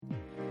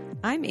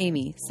I'm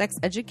Amy, sex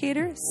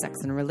educator,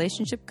 sex and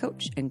relationship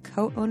coach, and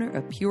co-owner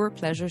of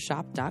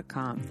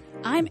PurePleasureShop.com.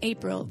 I'm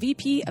April,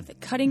 VP of the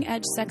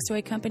cutting-edge sex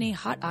toy company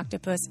Hot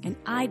Octopus, and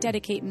I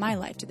dedicate my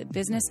life to the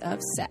business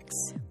of sex.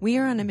 We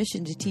are on a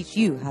mission to teach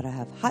you how to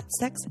have hot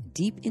sex,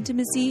 deep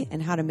intimacy,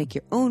 and how to make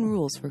your own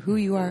rules for who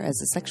you are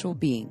as a sexual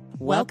being.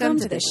 Welcome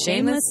to the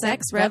Shameless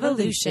Sex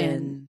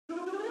Revolution.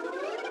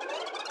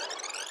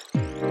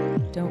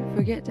 Don't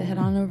forget to head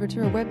on over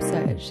to our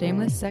website at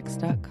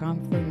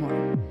shamelesssex.com for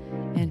more.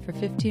 And for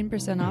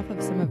 15% off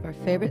of some of our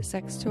favorite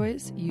sex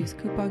toys, use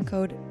coupon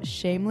code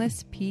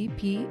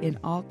SHAMELESSPP in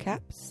all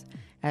caps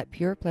at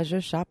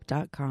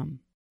PurePleasureShop.com.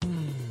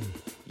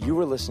 You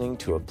are listening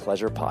to a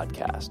pleasure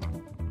podcast.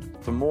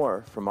 For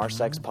more from our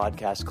sex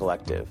podcast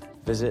collective,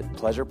 visit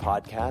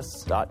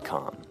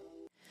pleasurepodcasts.com.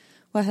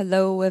 Well,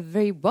 hello,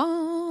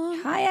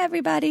 everyone. Hi,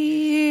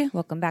 everybody.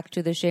 Welcome back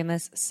to the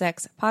Shameless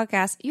Sex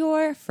Podcast,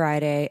 your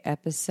Friday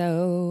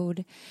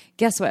episode.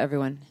 Guess what,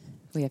 everyone?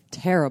 We have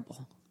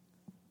terrible,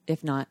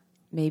 if not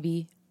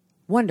maybe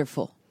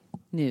wonderful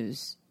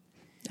news.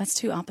 That's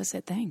two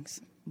opposite things.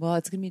 Well,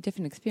 it's going to be a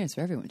different experience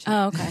for everyone, too.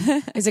 Oh,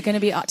 okay. Is it going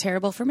to be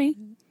terrible for me?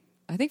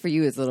 I think for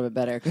you it's a little bit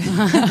better.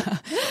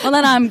 Well,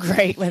 then I'm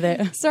great with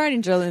it.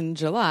 Starting in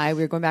July,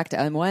 we're going back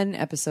to one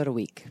episode a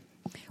week.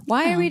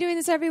 Why are we doing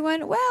this,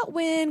 everyone? Well,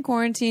 when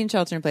quarantine,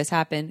 shelter in place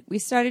happened, we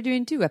started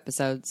doing 2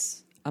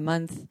 episodes a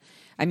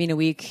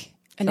week.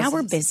 And now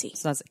we're busy.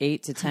 So that's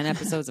 8 to 10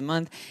 episodes a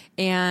month.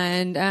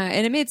 And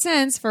it made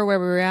sense for where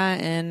we were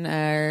at and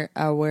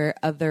our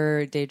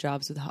other day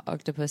jobs with Hot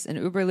Octopus and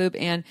Uberloop.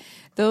 And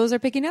those are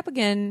picking up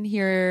again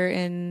here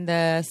in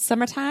the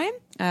summertime.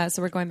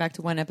 So we're going back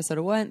to 1 episode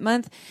a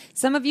month.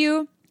 Some of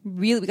you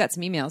we got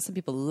some emails. Some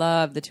people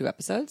love the 2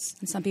 episodes.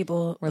 And some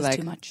people were like,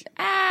 too much.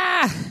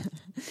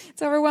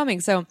 It's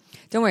overwhelming. So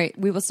don't worry.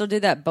 We will still do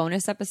that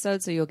bonus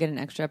episode. So you'll get an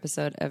extra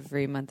episode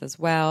every month as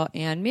well.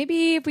 And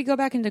maybe if we go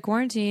back into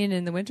quarantine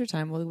in the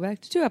wintertime, we'll go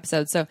back to 2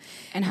 episodes.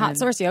 And Hot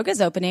Source Yoga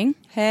is opening.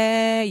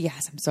 Hey,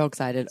 yes. I'm so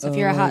excited. So if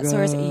you're a Hot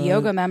Source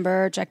Yoga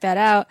member, check that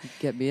out.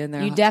 Get me in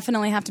there. You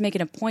definitely have to make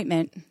an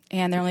appointment.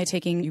 And they're only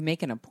taking... You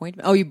make an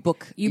appointment? Oh, you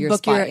book your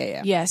spot.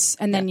 Yeah. Yes.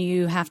 And then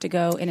you have to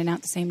go in and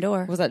out the same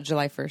door. Was that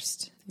July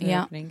 1st?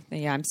 Yeah. Opening?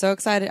 Yeah, I'm so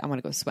excited. I want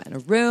to go sweat in a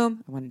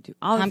room. I want to do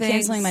all the things. I'm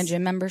canceling my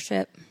gym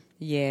membership.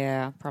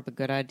 Yeah, probably a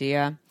good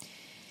idea.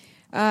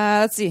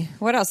 Let's see.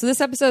 What else? So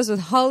this episode is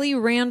with Holly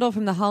Randall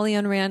from the Holly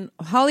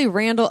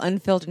Randall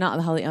Unfiltered, not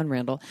the Holly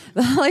Unrandall,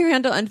 the Holly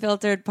Randall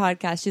Unfiltered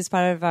podcast. She's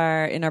part of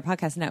in our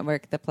podcast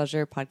network, the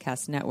Pleasure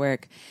Podcast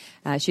Network.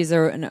 She's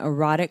an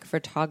erotic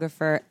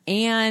photographer,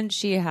 and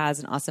she has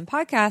an awesome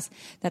podcast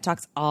that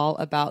talks all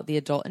about the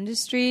adult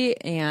industry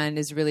and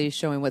is really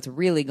showing what's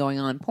really going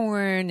on,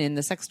 porn, in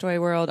the sex toy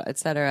world,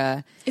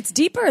 etc. It's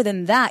deeper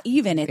than that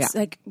even. It's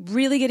like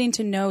really getting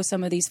to know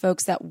some of these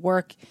folks that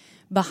work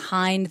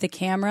behind the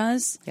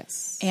cameras.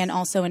 Yes. And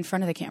also in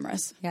front of the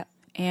cameras. Yeah.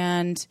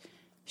 And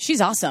she's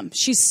awesome.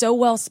 She's so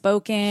well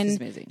spoken. She's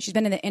amazing. She's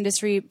been in the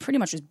industry, pretty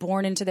much was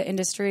born into the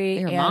industry.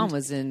 Her mom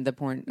was in the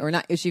porn, or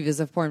not, she was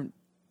a porn,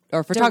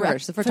 or photographer.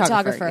 She's a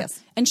photographer.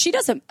 Yes. And she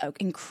does an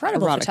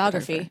incredible Erotic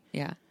photography.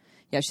 Yeah.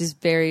 Yeah, she's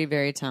very,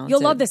 very talented.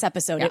 You'll love this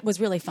episode. Yeah. It was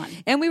really fun.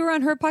 And we were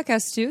on her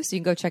podcast too, so you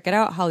can go check it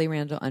out, Holly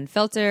Randall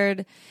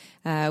Unfiltered.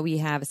 We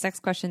have a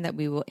sex question that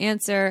we will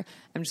answer.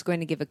 I'm just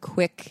going to give a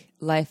quick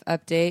life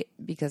update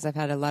because I've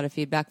had a lot of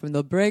feedback from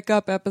the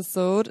breakup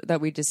episode that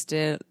we just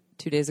did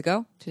 2 days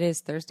ago. Today is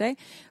Thursday.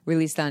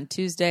 Released on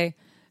Tuesday.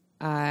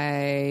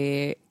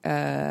 My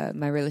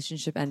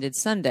relationship ended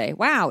Sunday.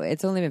 Wow,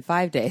 it's only been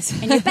 5 days.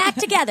 And you're back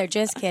together.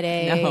 Just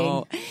kidding.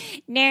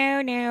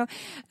 No.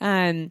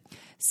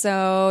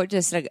 So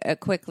just a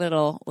quick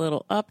little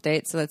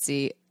update. So let's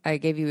see. I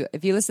gave you,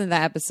 if you listen to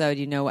that episode,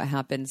 you know what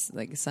happens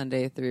like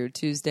Sunday through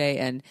Tuesday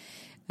and,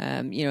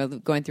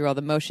 going through all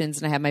the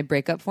motions. And I have my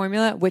breakup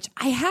formula, which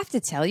I have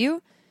to tell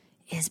you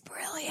is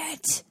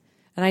brilliant.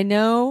 And I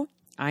know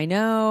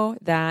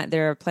that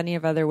there are plenty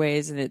of other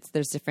ways and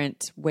there's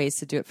different ways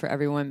to do it for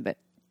everyone. But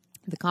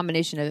the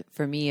combination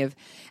for me of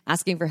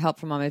asking for help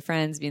from all my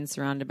friends, being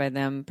surrounded by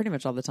them pretty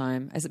much all the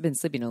time. I've been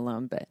sleeping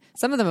alone, but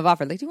some of them have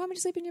offered, like, do you want me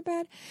to sleep in your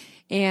bed?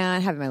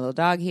 And having my little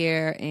dog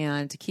here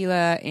and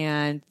tequila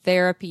and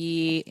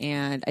therapy.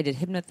 And I did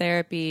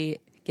hypnotherapy,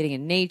 getting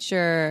in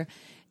nature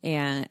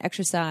and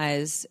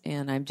exercise.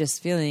 And I'm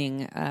just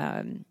feeling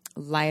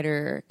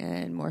lighter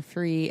and more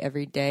free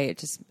every day. It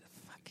just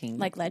fucking...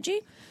 Like Leggy?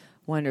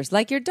 Wonders,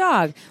 like your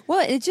dog.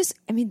 Well, it just,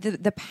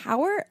 the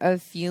power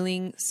of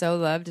feeling so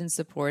loved and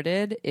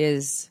supported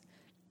there's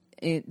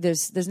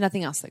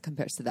nothing else that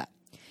compares to that.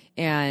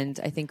 And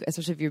I think,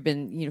 especially if you've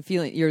been,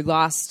 feeling you're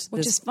lost.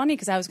 Which is funny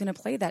because I was going to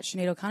play that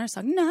Sinead O'Connor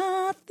song,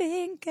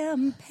 Nothing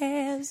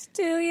Compares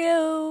to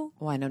You.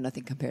 Oh, I know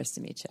nothing compares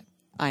to me, Chip.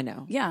 I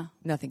know. Yeah.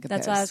 Nothing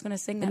compares. That's why I was going to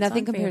sing that and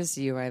nothing song compares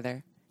to you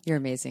either. You're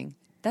amazing.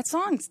 That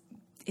song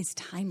is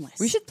timeless.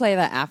 We should play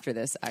that after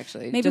this,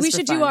 actually. Maybe we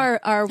should do our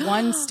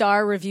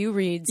 1-star review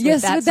reads yes,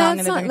 with that with song.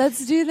 That song.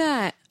 Let's do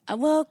that. I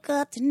woke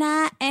up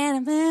tonight and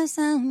I felt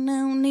so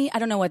lonely. I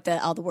don't know what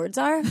all the words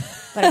are,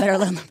 but I better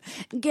learn them.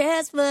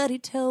 Guess what he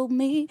told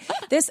me?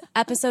 This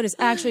episode is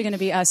actually going to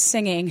be us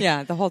singing.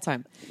 Yeah, the whole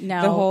time.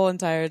 No, the whole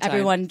entire time.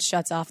 Everyone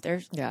shuts off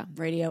their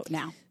radio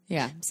now.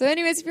 Yeah. So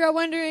anyways, if you're all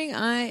wondering,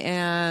 I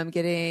am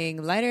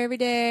getting lighter every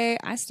day.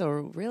 I still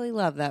really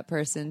love that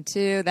person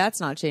too. That's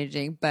not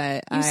changing,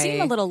 but You seem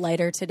a little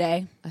lighter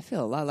today. I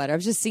feel a lot lighter. I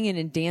was just singing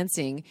and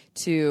dancing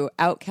to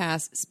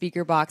Outkast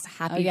Speaker Box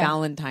Happy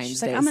Valentine's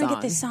She's Day like, I'm going to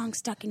song. get this song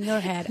stuck in your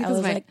head. I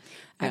was like,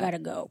 I got to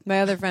go. My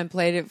other friend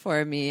played it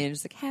for me and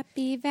just like,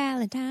 Happy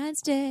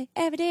Valentine's Day,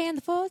 every day on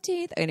the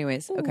 14th.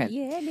 Anyways, okay.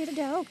 Yeah, need a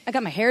dough. I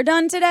got my hair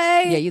done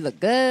today. Yeah, you look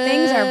good.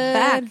 Things are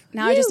back.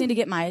 Now I just need to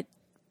get my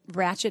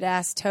ratchet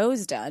ass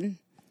toes done.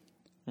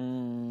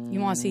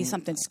 You want to see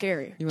something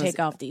scary? Take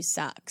off these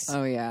socks.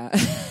 Oh yeah.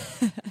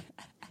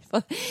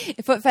 Foot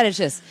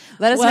fetishists.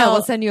 Let us know.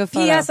 We'll send you a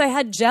photo. P.S. I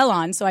had gel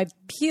on, so I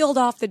peeled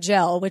off the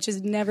gel, which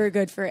is never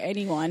good for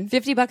anyone.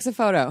 $50 a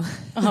photo.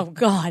 Oh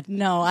God,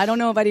 no! I don't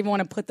know if I'd even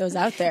want to put those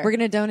out there. We're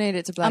gonna donate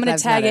it to Black I'm gonna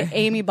Lives tag Matter. it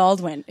Amy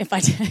Baldwin if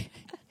I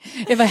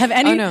have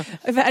any. Oh, no.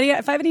 If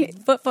I have any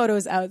foot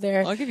photos out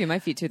there. I'll give you my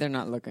feet too. They're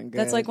not looking good.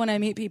 That's like when I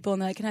meet people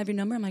and they're like, "Can I have your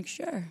number?" I'm like,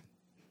 "Sure."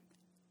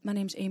 My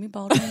name's Amy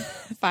Baldwin.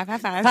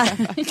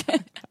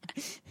 555.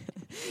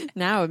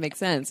 Now it makes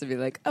sense to be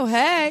like, oh,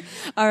 hey.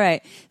 All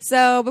right.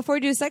 So before we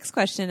do a sex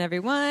question,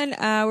 everyone,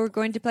 we're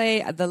going to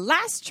play the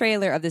last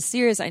trailer of the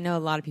series. I know a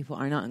lot of people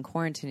are not in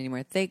quarantine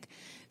anymore. Thank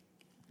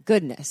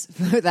goodness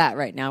for that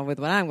right now with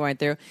what I'm going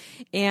through.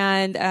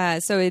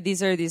 And so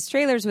these are these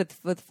trailers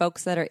with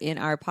folks that are in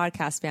our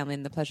podcast family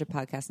in the Pleasure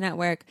Podcast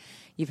Network.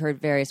 You've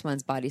heard various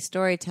ones: Body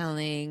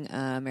Storytelling,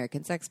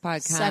 American Sex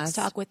Podcast, Sex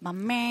Talk with my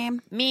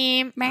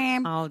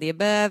ma'am, all the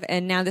above.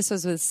 And now this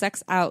was with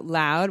Sex Out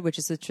Loud, which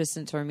is with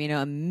Tristan Taormino.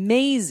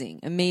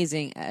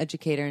 Amazing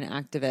educator and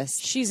activist.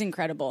 She's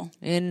incredible.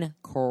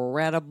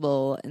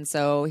 Incredible. And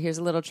so here's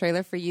a little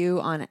trailer for you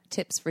on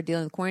tips for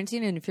dealing with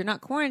quarantine. And if you're not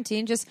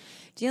quarantined, just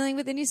dealing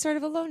with any sort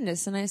of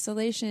aloneness and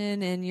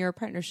isolation in your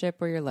partnership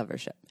or your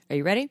lovership. Are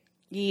you ready?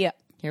 Yeah.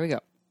 Here we go.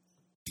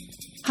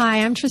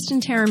 Hi, I'm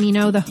Tristan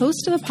Taormino, the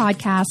host of the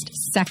podcast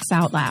Sex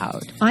Out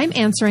Loud. I'm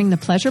answering the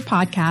Pleasure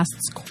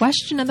Podcast's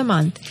question of the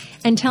month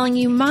and telling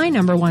you my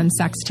number one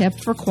sex tip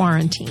for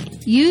quarantine.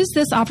 Use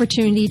this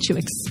opportunity to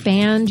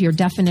expand your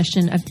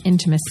definition of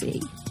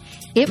intimacy.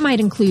 It might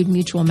include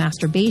mutual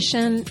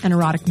masturbation, an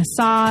erotic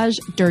massage,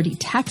 dirty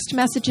text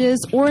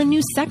messages, or a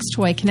new sex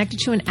toy connected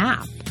to an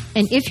app.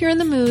 And if you're in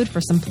the mood for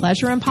some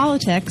pleasure and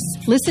politics,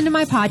 listen to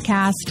my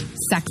podcast,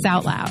 Sex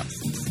Out Loud.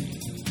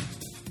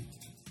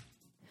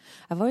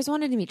 I've always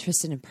wanted to meet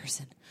Tristan in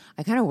person.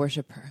 I kind of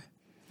worship her.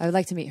 I would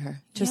like to meet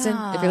her.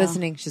 Tristan, if you're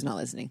listening, she's not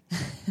listening.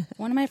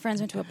 One of my friends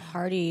went to a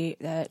party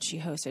that she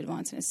hosted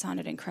once, and it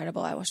sounded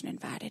incredible. I wasn't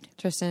invited.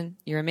 Tristan,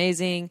 you're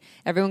amazing.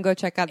 Everyone go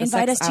check out the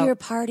Invite us Sex to Out. your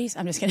parties.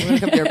 I'm just kidding. We'll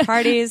come to your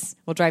parties.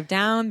 We'll drive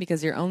down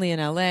because you're only in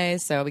LA,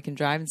 so we can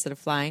drive instead of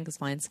flying because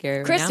flying's scary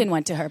right Kristen now.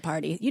 went to her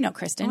party. You know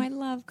Kristen. Oh, I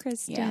love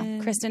Kristen.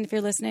 Yeah. Kristen, if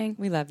you're listening,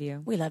 We love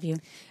you. we love you. Are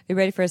you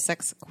ready for a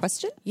sex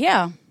question?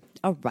 Yeah.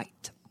 All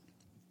right.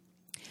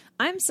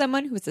 I'm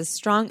someone who has a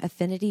strong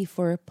affinity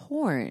for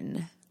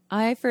porn.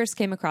 I first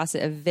came across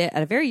it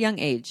at a very young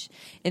age.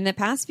 In the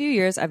past few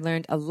years, I've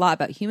learned a lot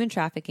about human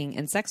trafficking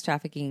and sex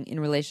trafficking in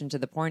relation to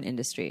the porn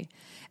industry.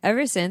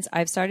 Ever since,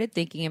 I've started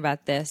thinking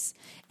about this,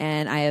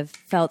 and I have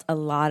felt a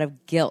lot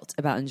of guilt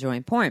about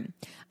enjoying porn.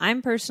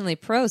 I'm personally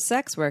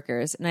pro-sex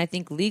workers, and I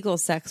think legal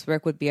sex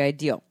work would be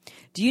ideal.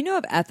 Do you know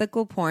of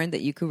ethical porn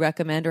that you could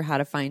recommend or how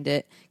to find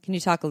it? Can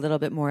you talk a little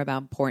bit more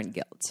about porn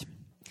guilt?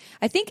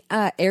 I think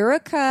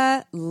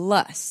Erica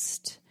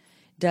Lust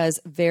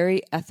does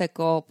very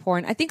ethical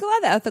porn. I think a lot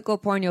of the ethical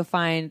porn you'll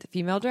find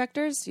female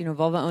directors,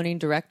 vulva-owning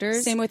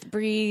directors. Same with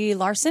Brie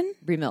Larson.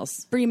 Brie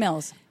Mills. Brie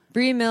Mills.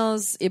 Brie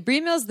Mills,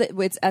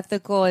 it's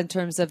ethical in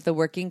terms of the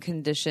working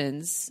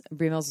conditions.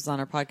 Brie Mills was on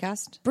our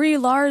podcast. Brie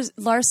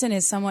Larson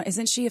is someone,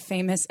 isn't she a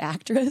famous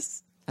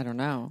actress? I don't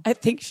know. I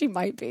think she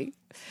might be.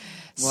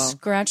 Well,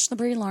 scratch the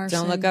Brie Larson.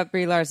 Don't look up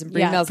Brie Larson.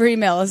 Brie Mills. Brie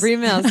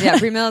Mills. Yeah,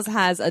 Brie Mills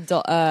has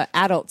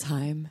adult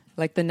time,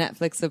 like the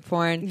Netflix of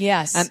porn.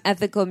 Yes.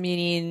 Ethical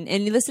meaning.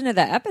 And you listen to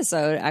that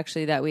episode,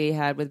 actually, that we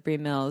had with Brie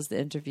Mills,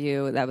 the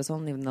interview. That was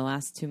only in the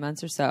last 2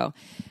 months or so.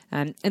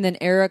 And then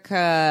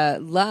Erica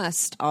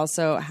Lust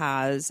also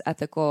has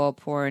ethical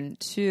porn,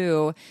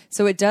 too.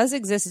 So it does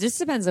exist. It just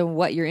depends on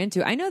what you're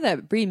into. I know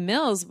that Brie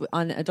Mills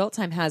on Adult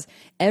Time has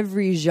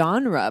every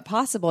genre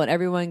possible, and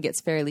everyone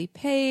gets fairly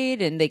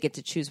paid, and they get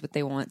to choose what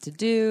they want to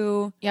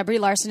do. Yeah, Brie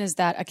Larson is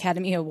that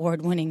Academy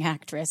Award-winning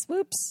actress.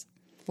 Whoops.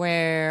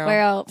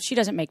 Well, she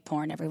doesn't make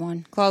porn,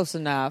 everyone. Close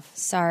enough.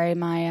 Sorry,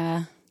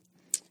 my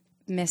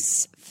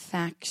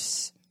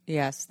misfacts.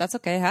 Yes, that's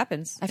okay. It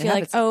happens. I feel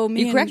like, oh,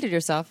 man. You corrected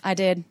yourself. I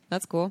did.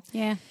 That's cool.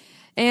 Yeah.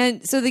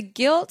 And so the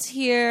guilt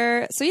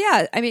here. So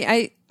yeah, I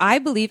mean, I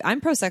believe I'm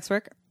pro sex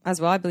work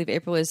as well. I believe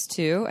April is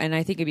too, and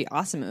I think it'd be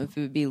awesome if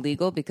it would be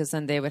legal because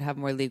then they would have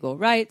more legal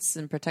rights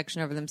and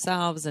protection over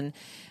themselves,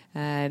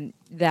 and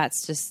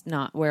that's just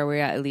not where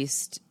we're at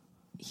least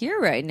here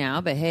right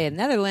now. But hey, in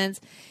the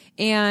Netherlands.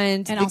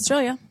 And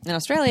Australia. In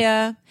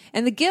Australia.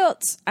 And the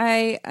guilt,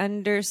 I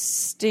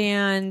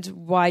understand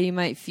why you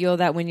might feel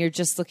that when you're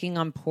just looking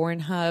on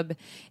Pornhub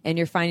and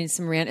you're finding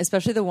some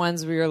especially the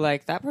ones where you're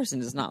like, that person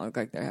does not look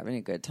like they're having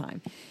a good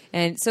time.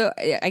 And so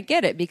I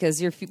get it, because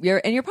you're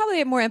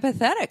probably more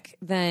empathetic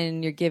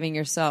than you're giving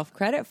yourself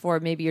credit for.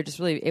 Maybe you're just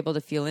really able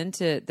to feel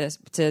into this,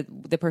 to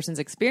the person's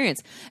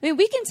experience. I mean,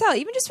 we can tell,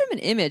 even just from an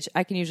image,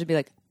 I can usually be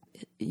like,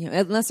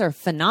 unless they're a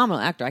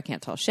phenomenal actor, I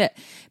can't tell shit.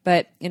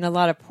 But in a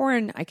lot of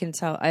porn, I can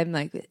tell, I'm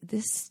like,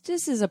 this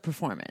is a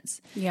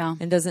performance. Yeah.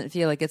 And doesn't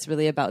feel like it's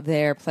really about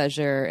their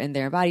pleasure and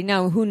their body.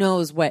 Now, who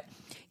knows what,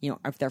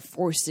 if they're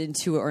forced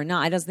into it or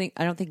not. I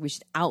don't think we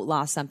should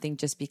outlaw something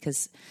just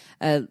because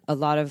a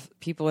lot of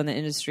people in the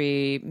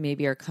industry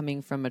maybe are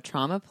coming from a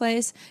trauma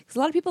place. Because a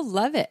lot of people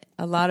love it.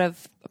 A lot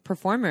of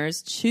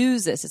performers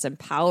choose this. It's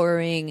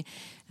empowering.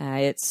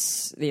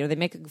 It's they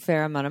make a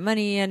fair amount of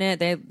money in it.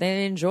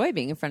 They enjoy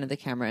being in front of the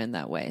camera in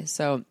that way.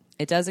 So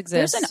it does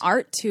exist. There's an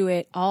art to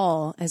it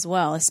all as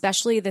well,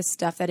 especially the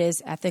stuff that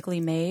is ethically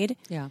made.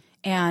 Yeah.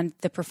 And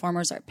the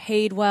performers are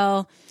paid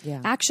well. Yeah.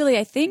 Actually,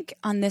 I think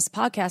on this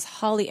podcast,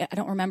 Holly, I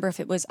don't remember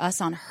if it was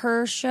us on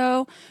her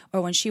show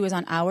or when she was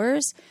on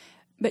ours,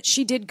 but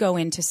she did go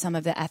into some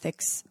of the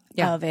ethics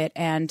of it,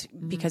 and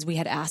because we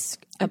had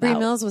asked about... Brie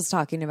Mills was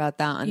talking about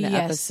that on the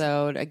Yes.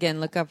 episode.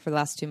 Again, look up for the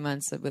last 2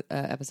 months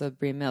episode of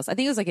Brie Mills. I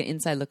think it was like an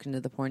inside look into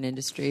the porn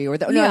industry, or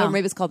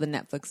maybe it's called the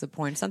Netflix of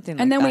porn, something like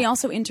that. And then we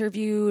also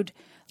interviewed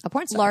a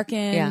porn star.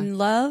 Larkin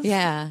Love.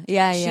 Yeah.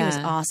 She was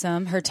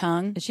awesome. Her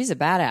tongue. She's a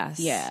badass.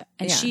 Yeah.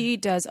 And she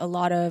does a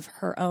lot of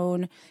her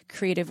own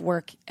creative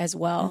work as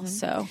well.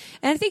 So,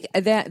 and I think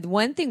that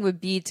one thing would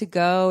be to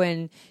go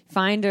and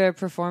find a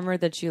performer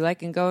that you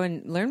like and go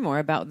and learn more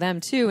about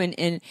them too,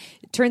 and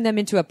turn them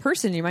into a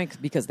person in your mind,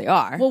 because they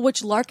are. well,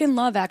 which Larkin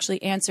Love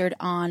actually answered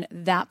on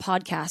that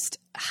podcast,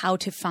 how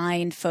to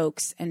find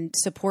folks and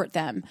support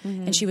them.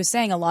 And she was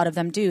saying a lot of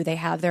them do. They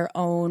have their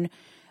own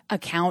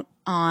account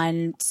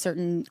on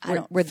certain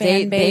where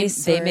fan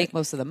base. they make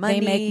most of the money.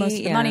 They make most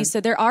of the money.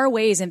 So there are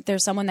ways, if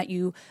there's someone that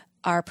you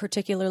are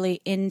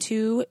particularly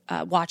into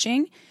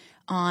watching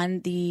on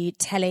the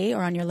tele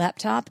or on your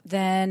laptop,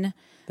 then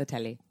the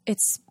telly.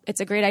 it's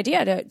a great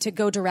idea to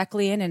go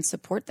directly in and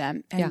support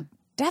them, and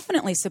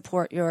definitely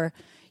support your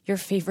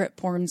favorite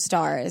porn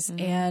stars,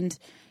 and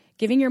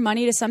giving your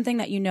money to something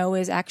that you know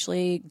is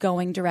actually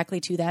going directly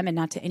to them and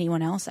not to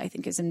anyone else, I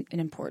think is an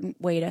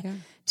important way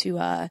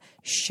to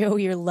show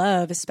your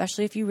love,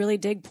 especially if you really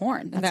dig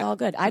porn. That's all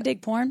good. I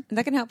dig porn. And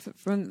that can help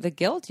from the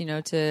guilt,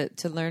 to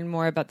learn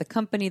more about the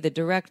company, the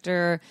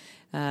director,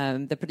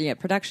 the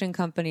production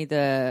company,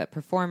 the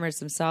performers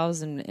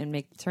themselves,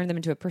 and turn them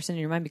into a person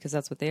in your mind, because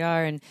that's what they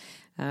are, and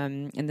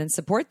then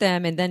support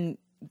them, and then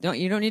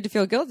you don't need to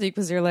feel guilty,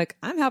 because you're like,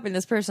 I'm helping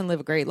this person live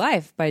a great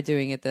life by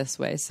doing it this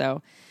way.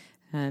 So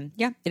it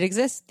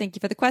exists. Thank you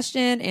for the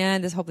question,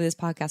 and hopefully this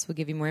podcast will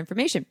give you more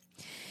information.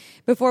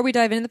 Before we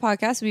dive into the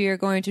podcast, we are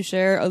going to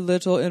share a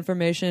little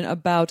information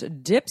about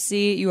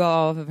Dipsea. You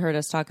all have heard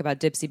us talk about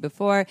Dipsea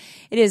before.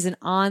 It is an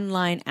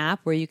online app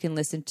where you can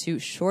listen to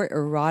short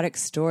erotic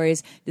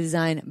stories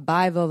designed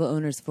by vulva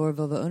owners for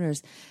vulva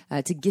owners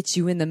to get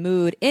you in the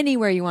mood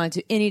anywhere you want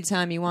to,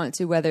 anytime you want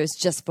to, whether it's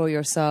just for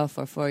yourself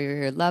or for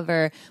your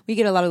lover. We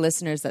get a lot of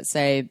listeners that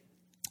say,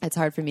 it's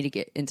hard for me to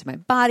get into my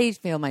body,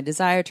 feel my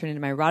desire, turn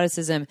into my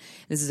eroticism.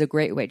 This is a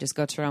great way. Just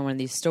go turn on one of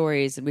these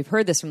stories. And we've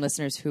heard this from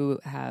listeners who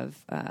have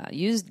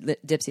used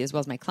Dipsea, as well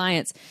as my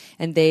clients.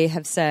 And they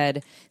have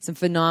said some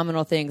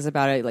phenomenal things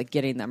about it, like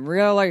getting them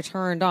really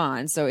turned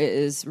on. So it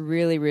is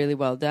really, really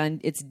well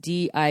done. It's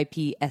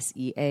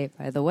DIPSEA,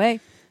 by the way.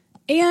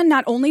 And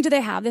not only do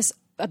they have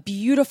a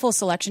beautiful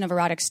selection of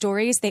erotic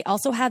stories, they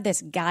also have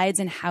this guides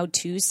and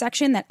how-to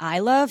section that I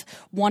love,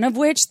 one of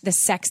which, the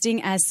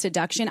sexting as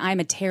seduction. I'm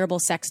a terrible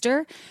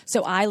sexter,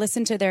 so I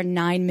listened to their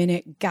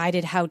 9-minute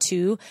guided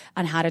how-to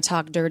on how to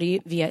talk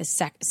dirty via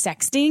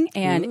sexting,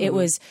 and it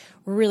was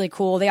really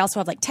cool. They also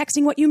have like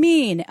texting what you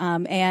mean,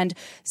 and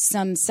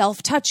some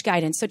self-touch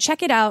guidance. So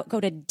check it out. Go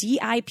to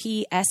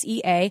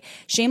DIPSEA.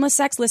 Shameless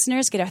Sex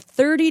listeners get a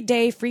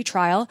 30-day free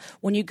trial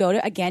when you go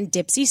to, again,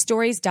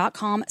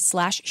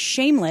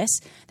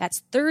 dipseastories.com/shameless. That's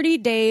 30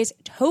 days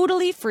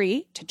totally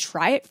free to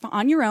try it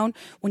on your own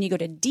when you go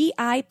to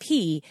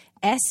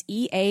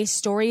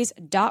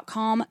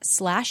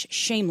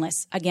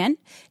DIPSEAstories.com/shameless. Again,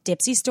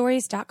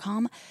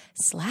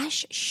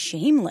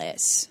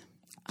 dipseastories.com/shameless.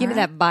 Give me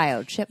that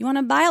bio, Chip. You want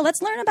a bio?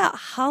 Let's learn about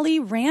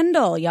Holly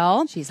Randall,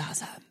 y'all. She's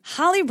awesome.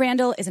 Holly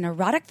Randall is an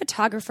erotic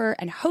photographer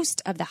and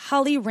host of the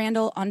Holly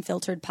Randall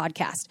Unfiltered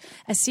podcast,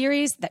 a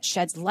series that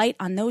sheds light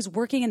on those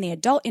working in the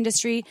adult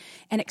industry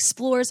and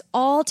explores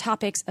all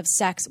topics of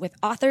sex with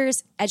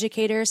authors,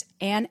 educators,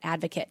 and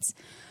advocates.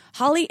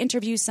 Holly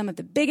interviews some of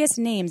the biggest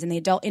names in the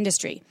adult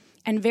industry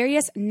and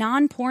various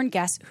non-porn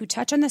guests who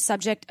touch on the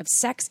subject of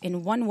sex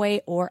in one way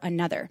or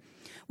another.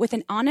 With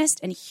an honest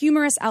and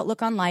humorous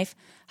outlook on life,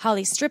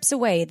 Holly strips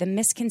away the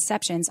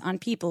misconceptions on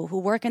people who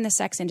work in the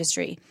sex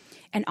industry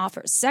and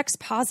offers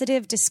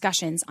sex-positive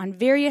discussions on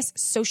various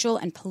social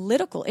and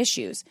political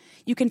issues.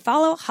 You can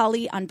follow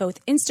Holly on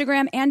both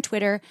Instagram and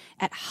Twitter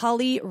at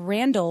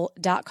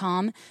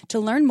hollyrandall.com. To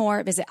learn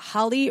more, visit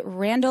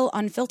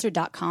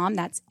hollyrandallunfiltered.com.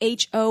 That's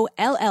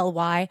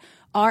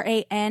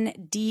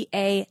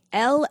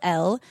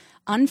HOLLYRANDALL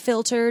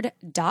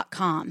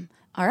unfiltered.com.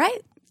 All right,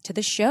 to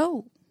the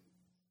show.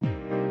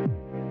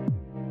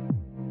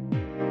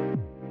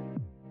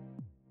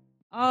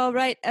 All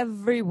right,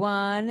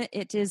 everyone.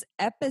 It is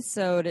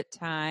episode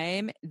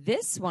time.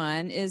 This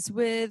one is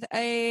with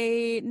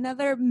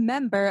another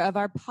member of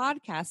our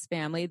podcast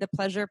family, the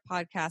Pleasure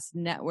Podcast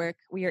Network.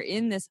 We are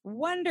in this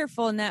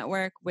wonderful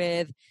network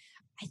with,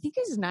 I think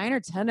there's 9 or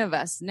 10 of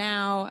us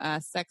now.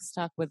 Sex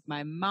Talk with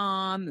My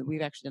Mom.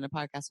 We've actually done a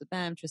podcast with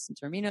them. Tristan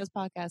Termino's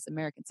podcast,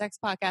 American Sex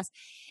Podcast.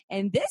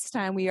 And this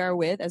time we are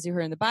with, as you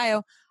heard in the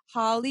bio,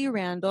 Holly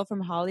Randall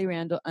from Holly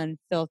Randall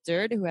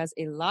Unfiltered, who has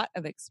a lot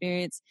of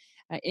experience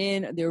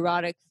in the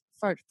erotic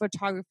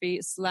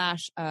photography /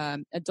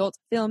 adult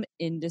film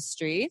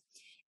industry.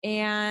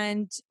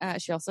 And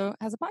she also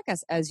has a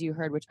podcast, as you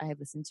heard, which I have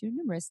listened to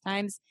numerous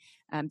times.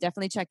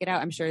 Definitely check it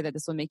out. I'm sure that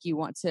this will make you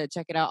want to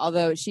check it out.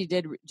 Although she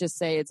did just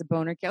say it's a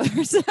boner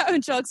killer. So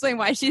she'll explain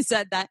why she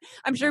said that.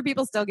 I'm sure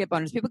people still get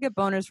boners. People get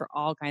boners for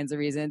all kinds of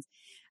reasons.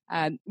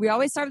 We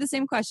always start with the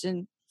same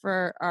question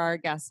for our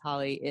guest,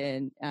 Holly.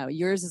 And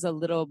yours is a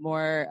little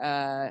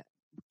more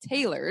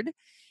tailored.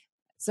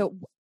 So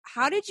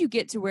how did you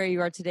get to where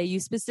you are today? You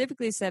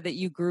specifically said that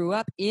you grew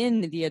up in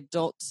the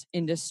adult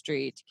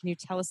industry. Can you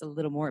tell us a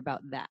little more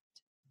about that?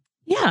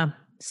 Yeah.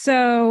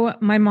 So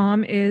my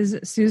mom is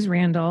Suze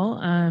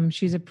Randall.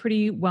 She's a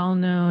pretty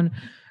well-known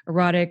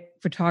erotic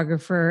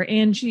photographer,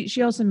 and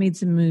she also made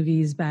some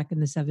movies back in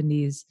the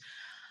 70s,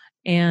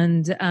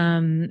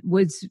 and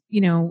was,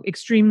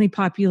 extremely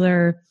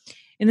popular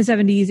in the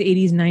 70s,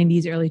 80s,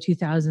 90s, early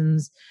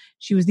 2000s.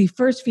 She was the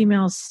first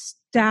female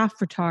staff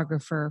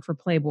photographer for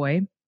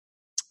Playboy.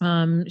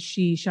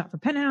 She shot for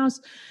Penthouse,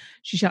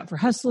 she shot for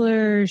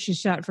Hustler, she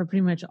shot for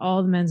pretty much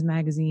all the men's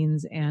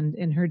magazines, and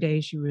in her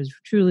day, she was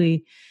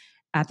truly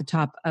at the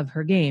top of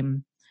her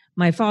game.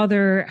 My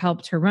father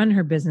helped her run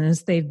her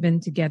business. They've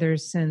been together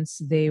since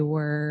they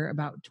were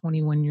about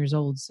 21 years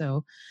old,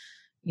 so,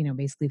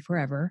 basically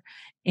forever.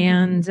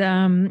 And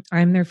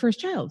I'm their first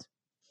child.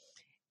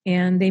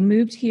 And they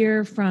moved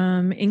here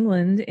from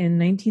England in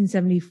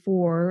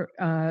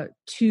 1974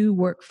 to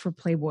work for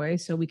Playboy,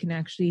 so we can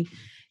actually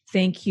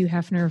thank Hugh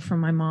Hefner for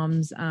my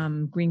mom's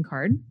green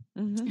card.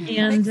 Mm-hmm.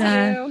 And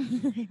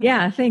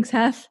yeah, thanks,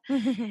 Hef.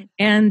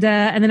 And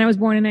then I was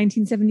born in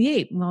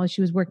 1978 while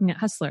she was working at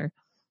Hustler.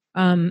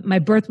 My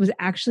birth was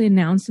actually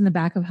announced in the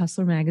back of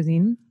Hustler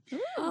magazine.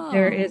 Oh.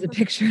 There is a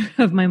picture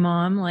of my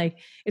mom.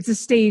 It's a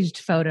staged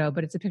photo,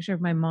 but it's a picture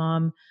of my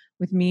mom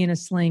with me in a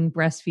sling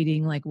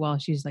breastfeeding, while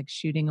she's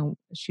shooting a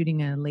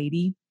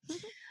lady.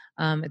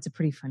 It's a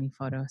pretty funny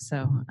photo.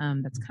 So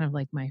that's kind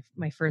of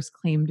my first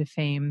claim to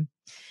fame.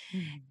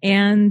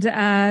 And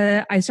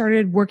I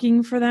started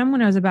working for them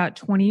when I was about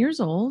 20 years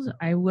old.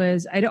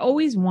 I'd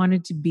always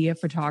wanted to be a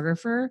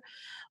photographer,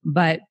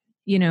 but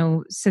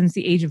since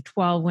the age of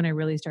 12, when I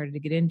really started to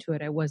get into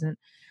it, I wasn't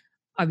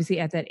obviously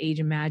at that age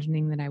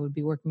imagining that I would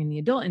be working in the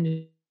adult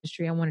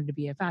industry. I wanted to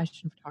be a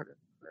fashion photographer.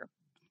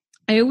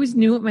 I always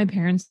knew what my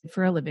parents did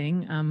for a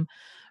living.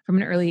 From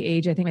an early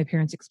age, I think my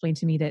parents explained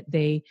to me that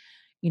they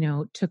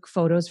took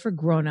photos for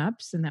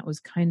grownups, and that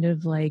was kind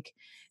of the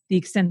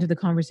extent of the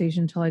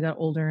conversation until I got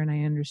older and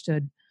I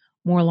understood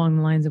more along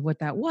the lines of what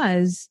that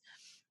was.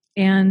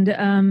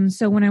 And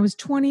so when I was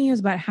 20, I was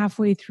about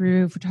halfway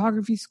through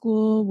photography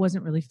school,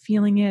 wasn't really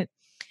feeling it.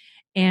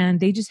 And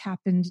they just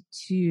happened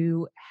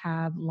to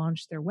have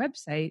launched their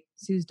website,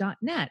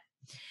 Suze.net,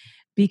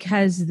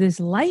 because this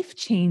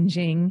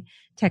life-changing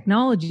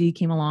technology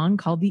came along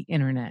called the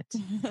internet.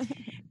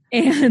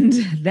 And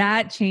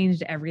that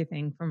changed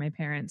everything for my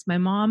parents. My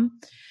mom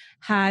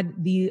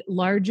had the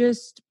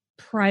largest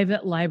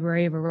private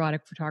library of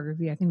erotic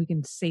photography. I think we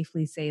can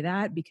safely say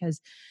that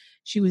because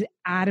she was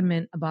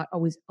adamant about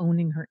always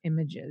owning her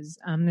images.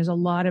 There's a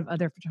lot of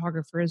other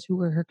photographers who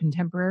were her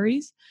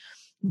contemporaries,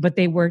 but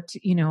they worked,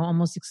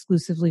 almost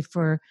exclusively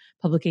for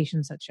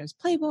publications such as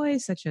Playboy,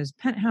 such as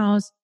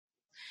Penthouse,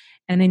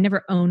 and they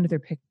never owned their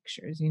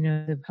pictures.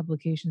 The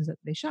publications that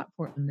they shot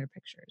for owned their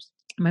pictures.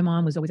 My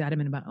mom was always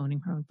adamant about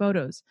owning her own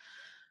photos.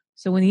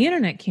 So when the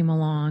internet came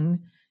along,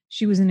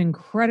 she was in an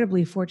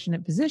incredibly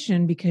fortunate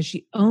position because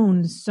she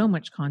owned so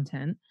much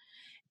content,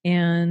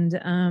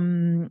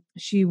 and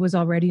she was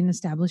already an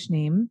established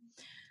name.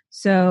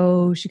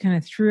 So she kind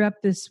of threw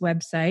up this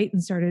website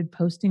and started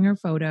posting her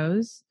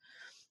photos,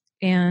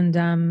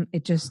 and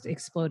it just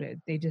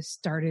exploded. They just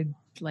started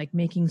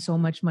making so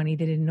much money.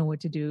 They didn't know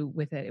what to do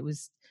with it.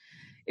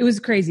 It was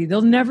crazy.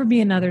 There'll never be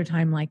another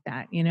time like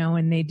that,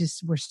 and they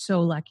just were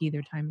so lucky.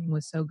 Their timing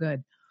was so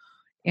good,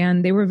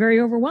 and they were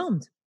very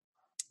overwhelmed.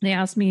 They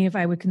asked me if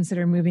I would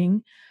consider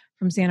moving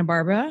from Santa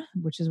Barbara,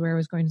 which is where I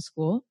was going to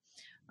school,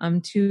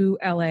 to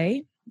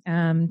LA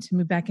to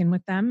move back in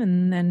with them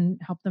and then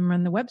help them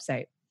run the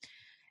website.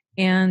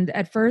 And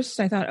at first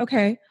I thought,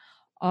 okay,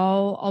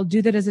 I'll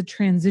do that as a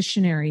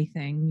transitionary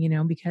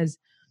thing, because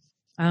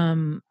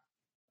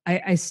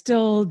I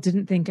still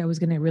didn't think I was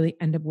going to really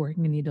end up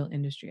working in the adult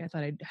industry. I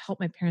thought I'd help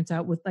my parents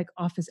out with like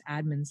office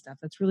admin stuff.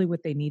 That's really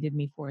what they needed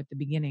me for at the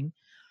beginning.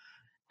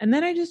 And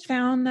then I just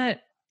found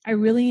that I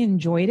really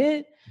enjoyed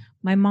it.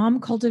 My mom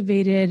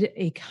cultivated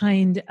a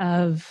kind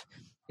of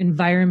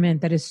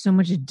environment that is so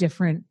much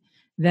different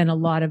than a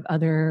lot of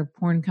other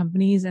porn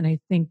companies. And I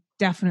think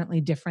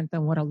definitely different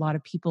than what a lot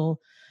of people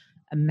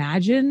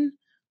imagine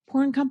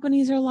porn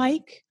companies are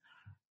like.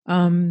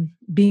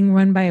 Being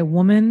run by a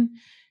woman,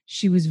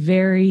 she was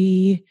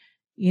very,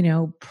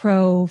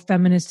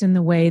 pro-feminist in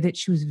the way that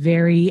she was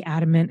very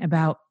adamant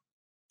about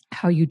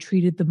how you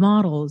treated the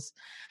models,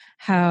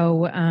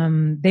 how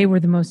they were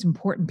the most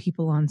important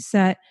people on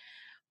set.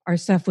 Our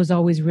stuff was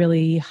always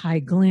really high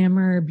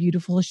glamour,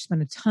 beautiful. She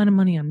spent a ton of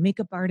money on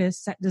makeup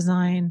artists, set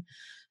design,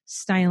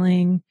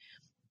 styling.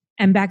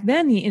 And back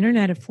then, the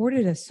internet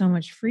afforded us so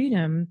much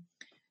freedom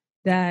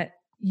that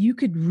you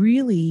could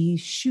really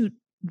shoot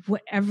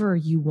whatever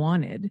you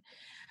wanted.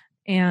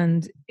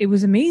 And it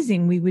was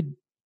amazing.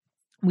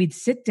 We'd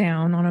sit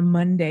down on a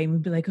Monday and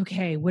we'd be like,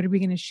 okay, what are we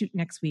going to shoot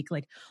next week?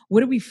 Like,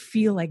 what do we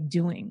feel like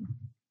doing?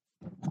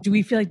 Do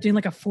we feel like doing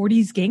like a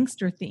 40s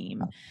gangster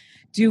theme?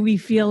 Do we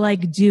feel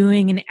like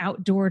doing an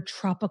outdoor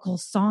tropical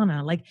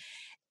sauna? Like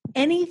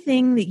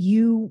anything that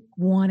you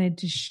wanted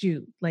to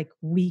shoot, like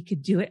we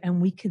could do it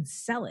and we could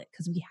sell it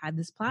because we had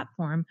this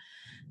platform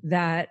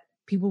that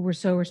people were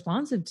so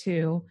responsive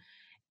to,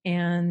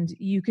 and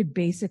you could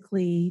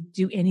basically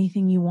do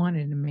anything you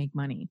wanted to make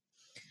money.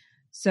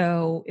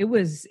 So it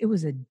was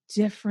a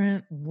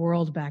different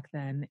world back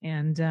then.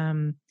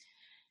 And,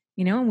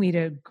 she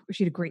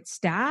had a great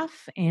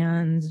staff,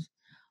 and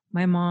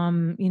my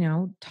mom,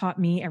 taught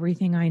me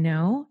everything I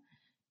know.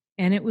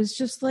 And it was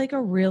just like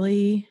a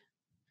really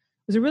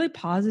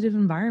positive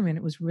environment.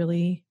 It was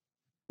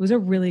a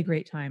really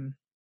great time.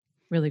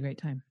 Really great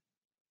time.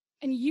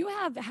 And you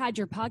have had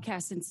your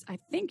podcast since, I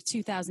think,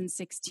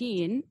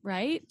 2016,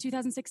 right?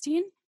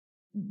 2016?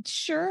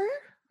 Sure.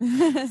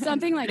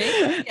 Something like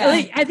that.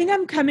 Yeah. I think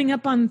I'm coming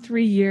up on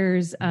 3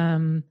 years.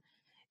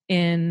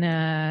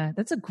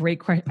 That's a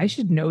great question. I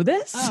should know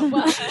this. Oh,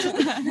 well.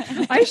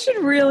 I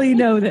should really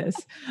know this.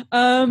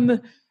 I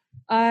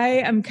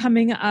am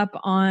coming up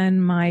on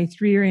my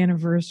 3-year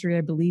anniversary,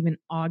 I believe, in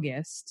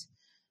August.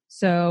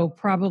 So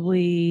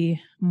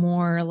probably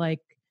more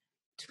like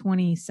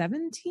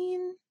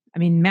 2017. I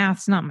mean,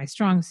 math's not my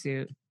strong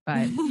suit,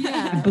 but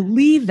yeah. I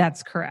believe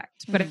that's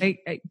correct. But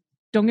I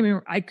don't get me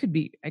wrong. I could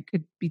be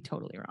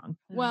totally wrong.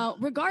 Well,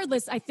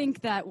 regardless, I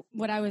think that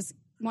what I was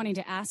wanting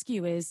to ask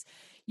you is,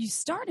 you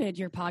started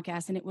your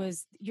podcast, and it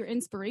was your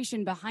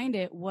inspiration behind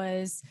it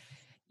was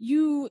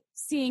you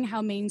seeing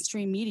how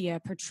mainstream media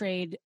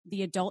portrayed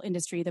the adult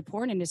industry, the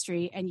porn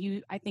industry, and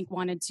you, I think,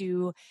 wanted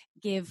to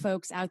give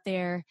folks out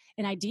there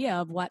an idea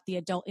of what the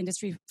adult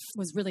industry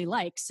was really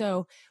like.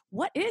 So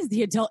what is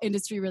the adult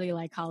industry really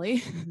like,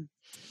 Holly?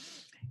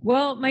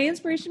 Well, my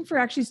inspiration for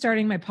actually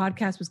starting my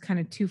podcast was kind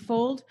of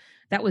twofold.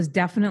 That was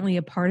definitely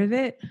a part of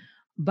it.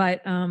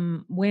 But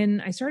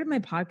when I started my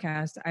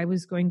podcast, I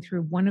was going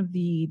through one of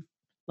the,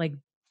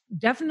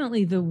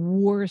 definitely the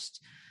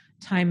worst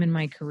time in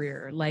my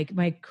career. Like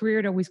my career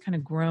had always kind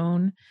of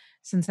grown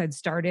since I'd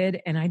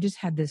started. And I just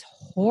had this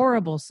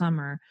horrible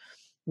summer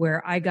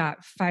where I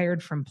got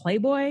fired from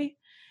Playboy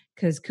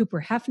because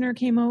Cooper Hefner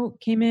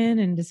came in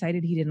and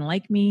decided he didn't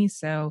like me.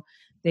 So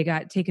they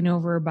got taken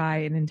over by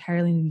an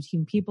entirely new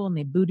team of people, and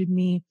they booted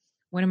me.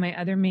 One of my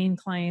other main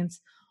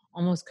clients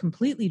almost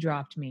completely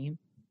dropped me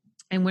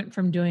and went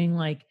from doing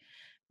like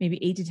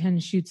maybe 8 to 10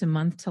 shoots a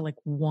month to like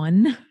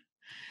 1.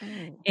 Oh.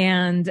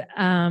 And,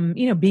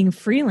 being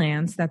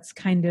freelance, that's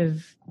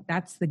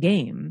the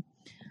game.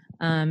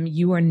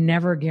 You are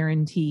never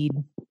guaranteed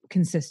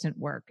consistent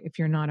work if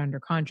you're not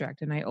under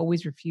contract. And I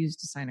always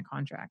refused to sign a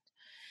contract.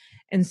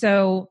 And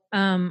so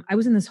I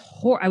was in this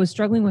I was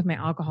struggling with my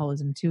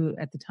alcoholism too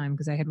at the time,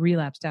 because I had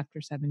relapsed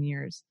after 7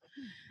 years.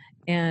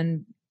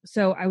 And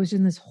so I was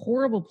in this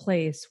horrible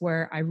place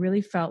where I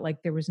really felt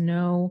like there was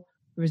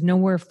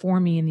nowhere for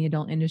me in the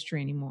adult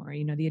industry anymore.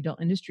 The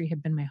adult industry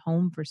had been my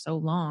home for so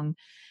long,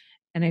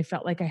 and I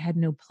felt like I had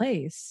no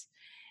place.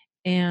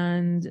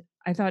 And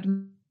I thought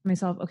to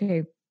myself,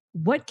 okay,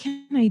 what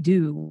can I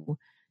do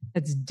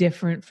that's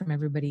different from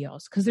everybody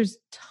else? Because there's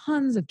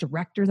tons of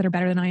directors that are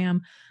better than I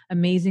am,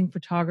 amazing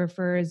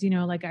photographers.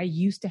 I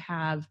used to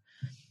have,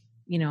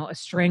 a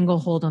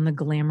stranglehold on the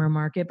glamour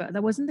market, but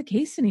that wasn't the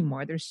case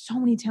anymore. There's so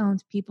many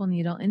talented people in the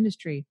adult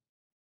industry.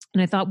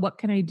 And I thought, what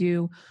can I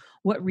do?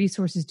 What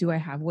resources do I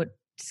have? What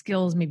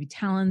skills, maybe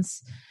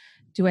talents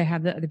do I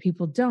have that other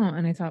people don't?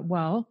 And I thought,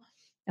 well,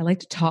 I like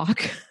to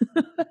talk.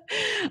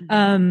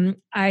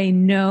 I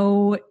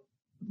know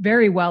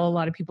very well a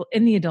lot of people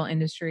in the adult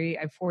industry.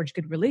 I've forged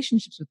good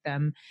relationships with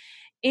them.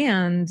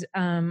 And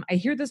I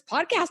hear this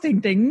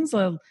podcasting thing's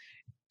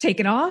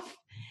taken off.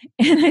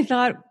 And I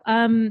thought,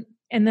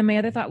 And then my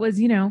other thought was,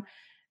 the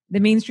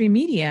mainstream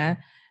media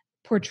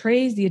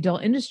portrays the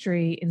adult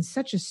industry in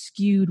such a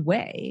skewed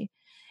way.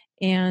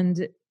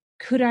 And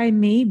could I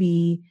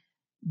maybe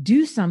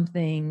do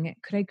something?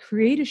 Could I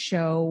create a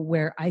show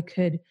where I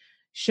could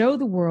show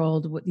the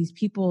world what these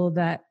people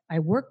that I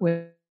work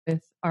with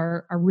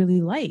are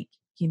really like?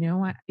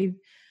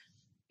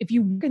 If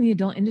you work in the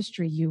adult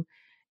industry, you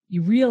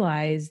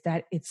realize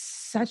that it's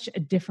such a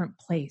different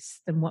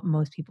place than what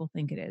most people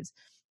think it is.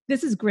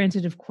 This is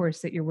granted, of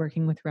course, that you're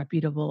working with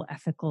reputable,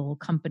 ethical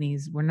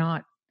companies.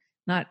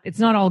 It's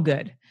not all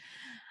good.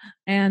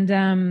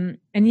 And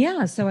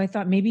yeah, so I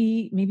thought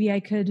maybe I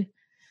could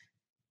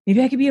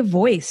be a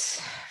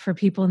voice for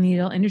people in the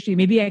adult industry.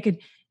 Maybe I could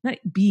not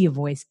be a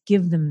voice,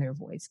 give them their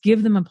voice,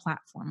 give them a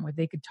platform where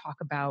they could talk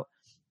about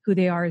who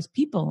they are as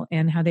people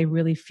and how they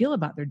really feel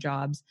about their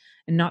jobs,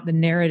 and not the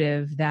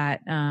narrative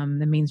that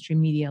the mainstream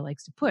media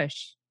likes to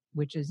push,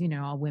 which is,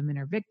 all women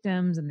are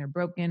victims and they're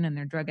broken and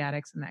they're drug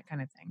addicts and that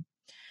kind of thing.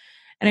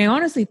 And I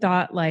honestly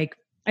thought, I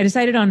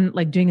decided on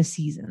doing a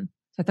season.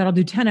 So I thought I'll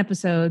do 10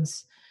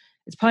 episodes.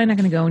 It's probably not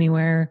going to go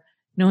anywhere.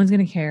 No one's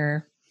going to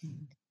care.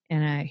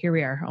 And here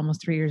we are,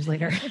 almost 3 years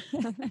later.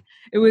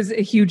 It was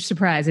a huge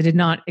surprise. I did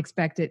not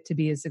expect it to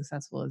be as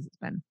successful as it's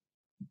been.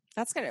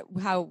 That's kind of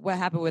what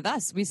happened with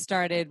us. We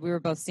were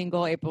both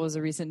single. April was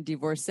a recent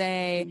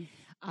divorcee.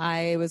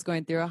 I was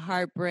going through a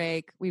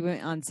heartbreak. We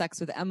went on Sex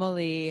with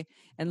Emily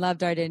and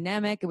loved our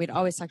dynamic. And we'd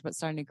always talked about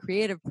starting a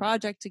creative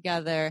project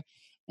together.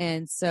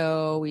 And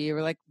so we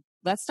were like,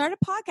 let's start a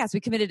podcast. We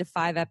committed to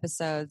 5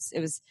 episodes. It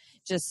was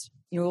just,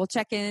 we'll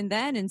check in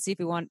then and see if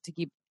we want to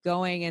keep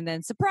going. And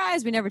then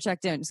surprise, we never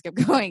checked in, just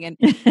kept going. And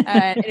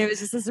it was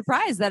just a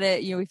surprise that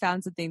we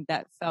found something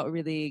that felt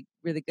really,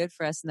 really good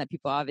for us and that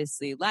people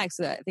obviously like.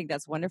 So I think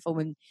that's wonderful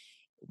when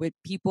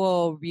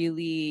people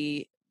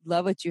really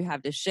love what you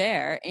have to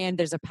share and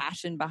there's a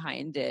passion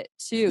behind it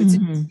too.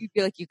 Mm-hmm. So you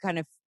feel like you kind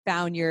of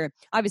found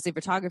obviously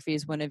photography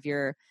is one of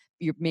your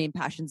main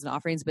passions and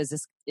offerings, but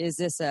is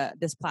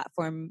this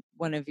platform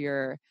one of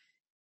your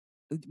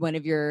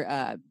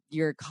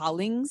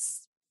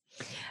callings?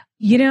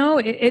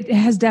 It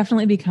has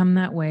definitely become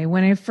that way.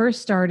 When I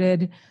first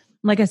started,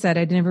 like I said,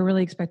 I never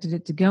really expected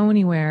it to go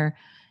anywhere.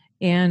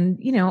 And,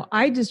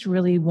 I just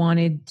really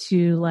wanted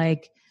to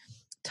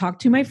talk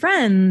to my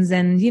friends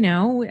and,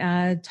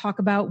 talk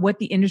about what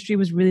the industry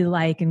was really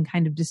like and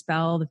kind of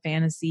dispel the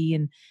fantasy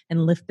and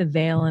lift the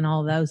veil and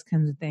all those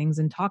kinds of things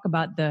and talk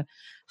about the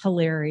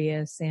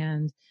hilarious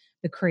and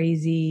the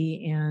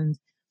crazy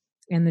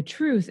and the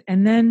truth.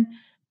 And then,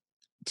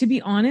 to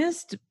be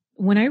honest,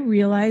 when I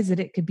realized that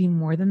it could be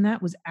more than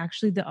that was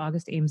actually the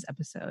August Ames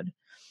episode.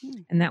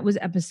 And that was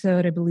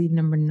episode, I believe,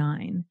 number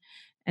 9.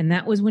 And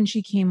that was when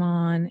she came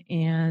on.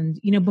 And,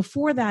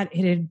 before that,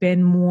 it had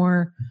been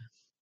more,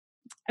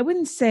 I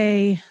wouldn't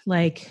say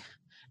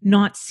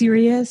not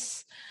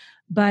serious,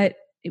 but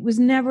we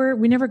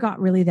never got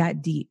really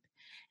that deep.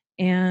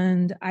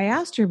 And I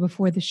asked her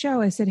before the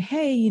show, I said,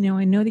 hey,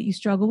 I know that you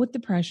struggle with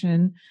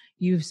depression.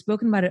 You've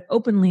spoken about it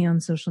openly on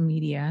social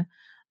media.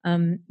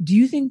 Do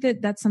you think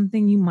that that's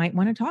something you might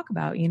want to talk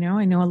about? I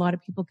know a lot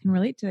of people can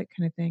relate to that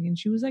kind of thing. And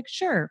she was like,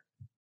 sure.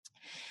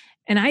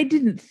 And I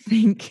didn't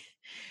think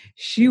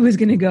she was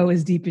going to go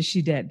as deep as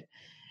she did.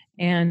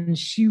 And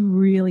she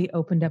really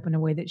opened up in a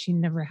way that she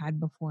never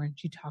had before. And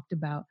she talked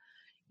about,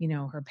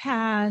 her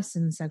past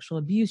and sexual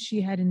abuse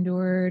she had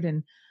endured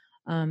and,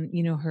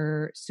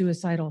 her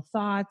suicidal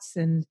thoughts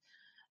and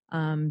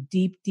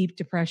deep, deep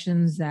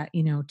depressions that,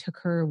 took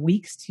her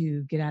weeks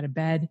to get out of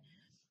bed.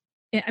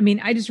 I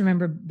mean, I just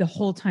remember the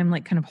whole time,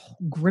 kind of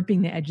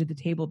gripping the edge of the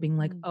table, being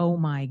like, oh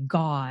my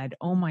God,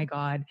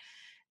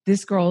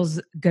 this girl's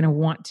going to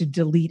want to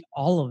delete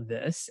all of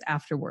this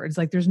afterwards.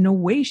 There's no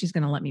way she's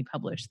going to let me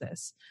publish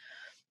this.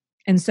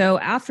 And so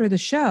after the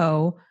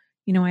show,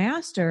 I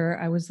asked her,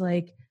 I was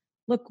like,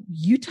 look,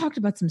 you talked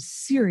about some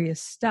serious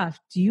stuff.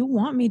 Do you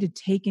want me to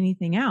take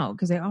anything out?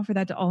 Because I offer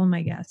that to all of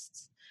my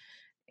guests.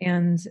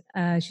 And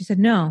she said,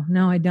 no,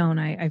 I don't.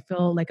 I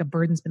feel like a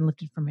burden's been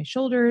lifted from my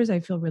shoulders.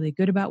 I feel really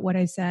good about what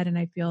I said. And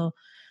I feel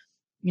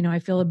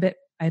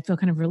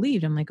kind of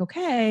relieved. I'm like,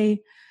 okay,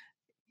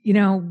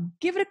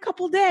 give it a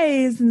couple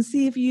days and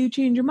see if you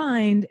change your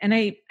mind. And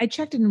I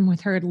checked in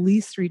with her at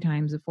least 3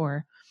 times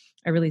before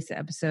I released the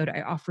episode.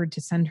 I offered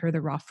to send her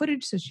the raw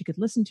footage so she could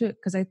listen to it,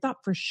 because I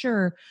thought for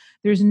sure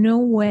there's no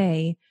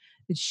way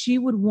that she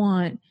would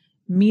want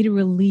me to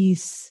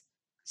release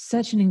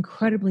such an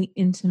incredibly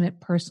intimate,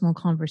 personal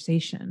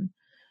conversation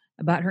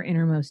about her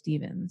innermost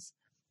demons.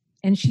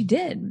 And she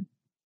did.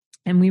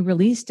 And we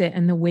released it.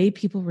 And the way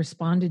people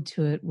responded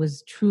to it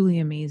was truly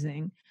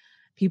amazing.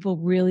 People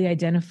really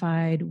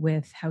identified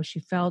with how she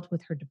felt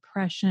with her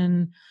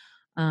depression.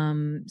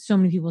 So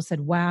many people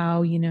said,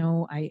 wow,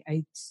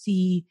 I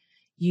see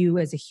you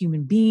as a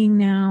human being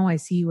now. I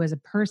see you as a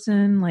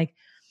person.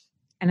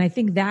 And I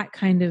think that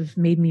kind of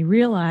made me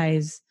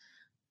realize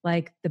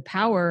the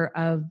power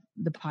of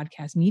the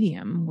podcast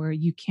medium, where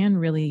you can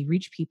really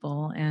reach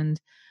people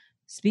and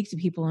speak to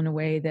people in a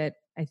way that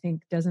I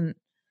think doesn't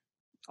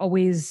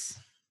always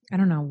I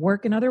don't know,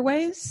 work in other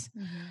ways.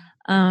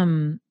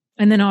 And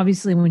then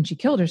obviously when she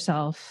killed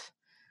herself,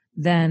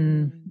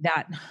 then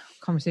that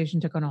conversation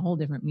took on a whole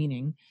different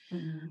meaning.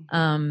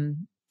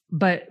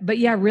 But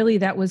yeah, really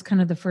that was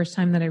kind of the first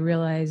time that I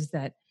realized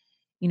that,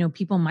 you know,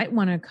 people might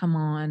want to come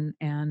on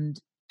and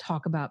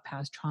talk about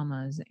past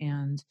traumas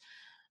and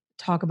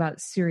talk about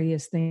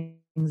serious things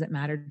that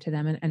mattered to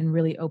them, and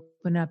really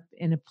open up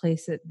in a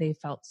place that they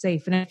felt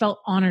safe. And I felt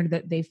honored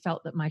that they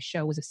felt that my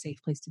show was a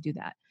safe place to do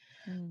that.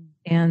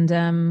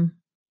 And,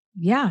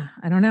 yeah,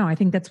 I don't know. I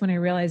think that's when I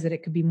realized that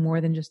it could be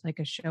more than just like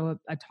a show,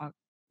 a talk,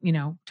 you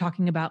know,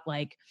 talking about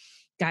like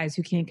guys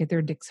who can't get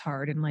their dicks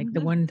hard. And like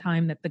the one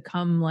time that the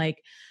cum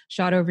like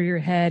shot over your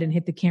head and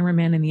hit the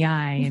cameraman in the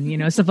eye and, you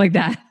know, stuff like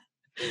that.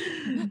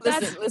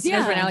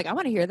 Listeners right now, like, I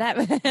want to hear that.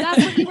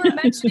 That's what you were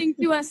mentioning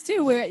to us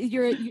too, where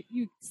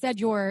you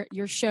said your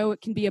show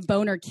can be a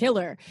boner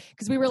killer,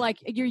 because we were like,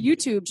 your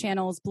YouTube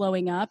channel is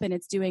blowing up and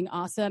it's doing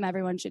awesome.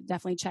 Everyone should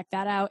definitely check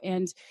that out.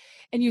 And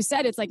you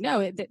said it's like,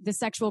 no, the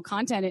sexual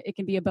content, it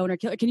can be a boner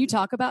killer. Can you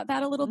talk about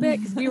that a little bit?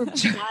 Because we were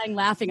dying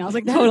laughing. I was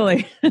like,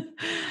 Totally.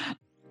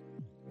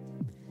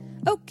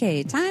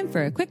 Okay, time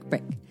for a quick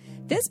break.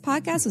 This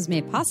podcast was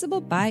made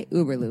possible by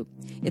Uberlube.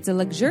 It's a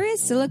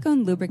luxurious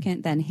silicone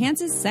lubricant that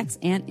enhances sex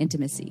and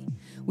intimacy.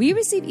 We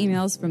receive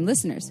emails from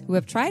listeners who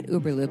have tried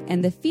Uberlube,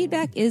 and the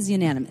feedback is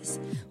unanimous.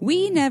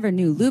 We never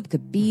knew lube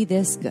could be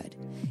this good.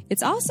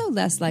 It's also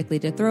less likely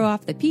to throw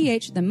off the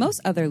pH than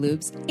most other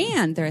lubes,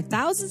 and there are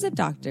thousands of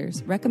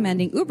doctors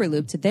recommending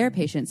Uberlube to their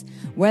patients,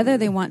 whether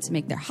they want to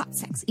make their hot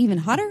sex even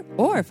hotter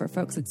or for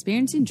folks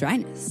experiencing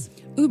dryness.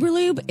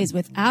 Uberlube is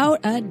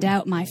without a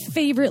doubt my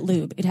favorite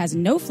lube. It has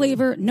no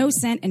flavor, no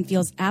scent, and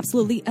feels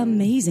absolutely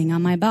amazing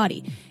on my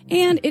body.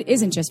 And it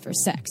isn't just for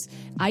sex.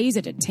 I use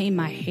it to tame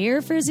my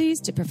hair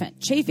frizzies, to prevent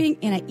chafing,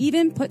 and I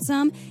even put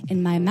some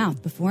in my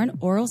mouth before an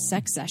oral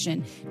sex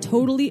session.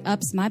 Totally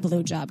ups my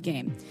blowjob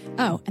game.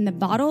 Oh, and the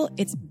bottle,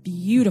 it's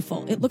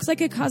beautiful. It looks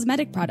like a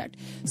cosmetic product,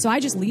 so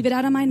I just leave it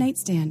out on my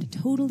nightstand,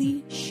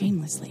 totally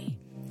shamelessly.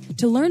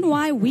 To learn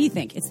why we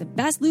think it's the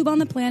best lube on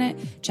the planet,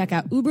 check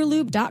out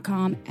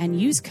uberlube.com and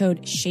use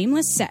code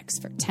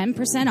SHAMELESSSEX for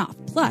 10% off,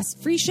 plus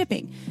free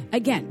shipping.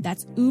 Again,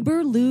 that's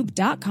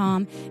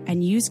uberlube.com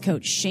and use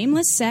code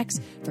SHAMELESSSEX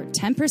for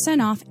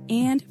 10% off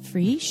and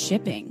free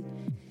shipping.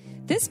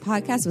 This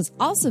podcast was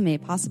also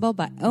made possible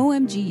by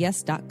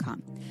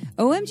omgyes.com.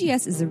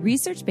 OMGS is a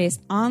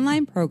research-based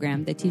online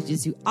program that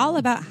teaches you all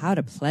about how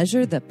to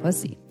pleasure the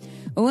pussy.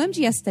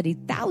 OMGS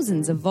studied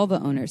thousands of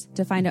vulva owners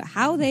to find out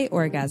how they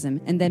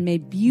orgasm, and then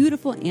made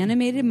beautiful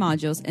animated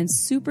modules and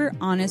super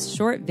honest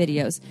short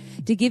videos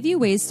to give you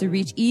ways to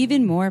reach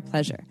even more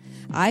pleasure.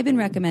 I've been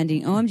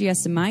recommending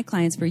OMGS to my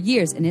clients for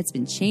years, and it's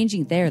been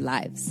changing their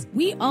lives.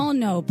 We all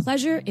know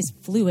pleasure is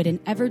fluid and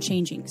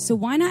ever-changing, so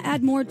why not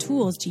add more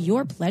tools to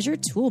your pleasure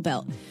tool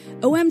belt?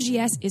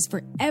 OMGS is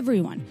for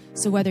everyone,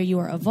 so whether you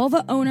are a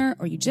vulva owner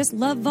or you just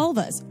love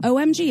vulvas,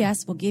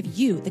 OMGS will give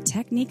you the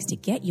techniques to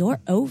get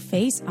your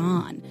O-face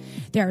on.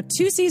 There are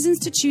 2 seasons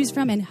to choose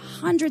from and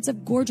hundreds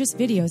of gorgeous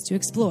videos to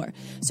explore,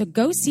 so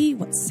go see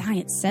what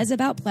science says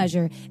about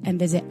pleasure and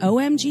visit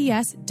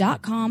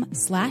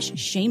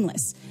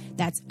omgs.com/shameless.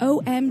 That's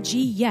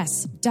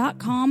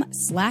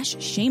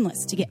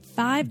omgyes.com/shameless to get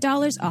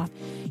 $5 off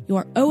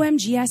your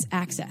OMGS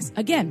access.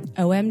 Again,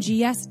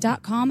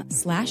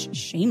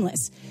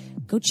 omgs.com/shameless.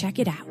 Go check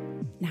it out.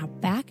 Now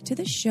back to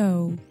the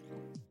show.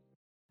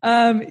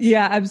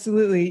 Yeah,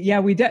 absolutely. Yeah,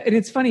 and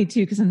it's funny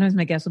too, because sometimes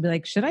my guests will be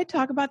like, should I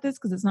talk about this?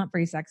 Because it's not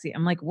very sexy.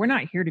 I'm like, we're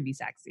not here to be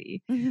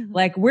sexy.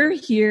 Like, we're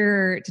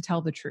here to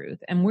tell the truth,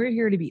 and we're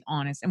here to be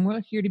honest, and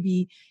we're here to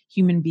be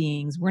human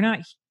beings. We're not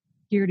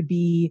here to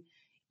be,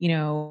 you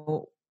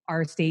know,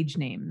 our stage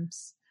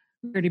names.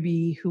 We're here to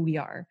be who we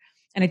are.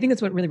 And I think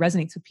that's what really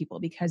resonates with people,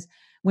 because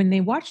when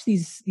they watch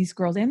these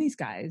girls and these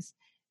guys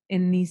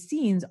in these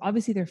scenes,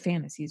 obviously they're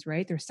fantasies,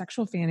 right? They're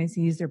sexual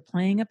fantasies. They're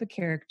playing up a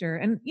character,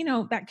 and, you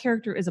know, that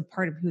character is a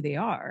part of who they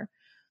are.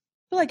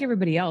 But like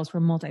everybody else,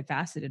 we're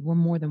multifaceted. We're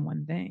more than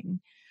one thing.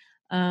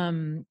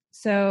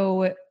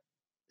 So,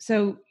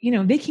 you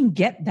know, they can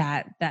get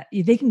that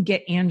they can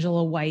get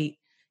Angela White,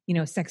 you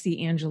know,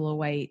 sexy Angela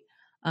White,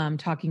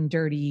 talking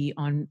dirty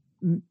on,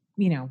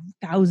 you know,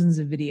 thousands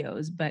of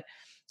videos, but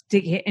to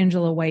get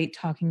Angela White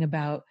talking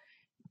about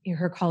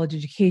her college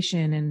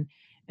education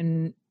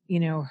and, you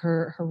know,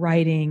 her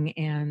writing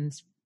and,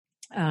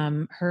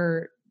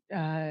 her,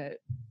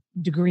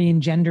 degree in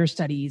gender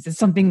studies is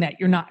something that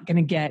you're not going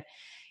to get,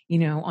 you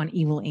know, on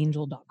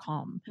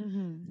evilangel.com.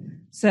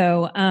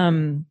 So,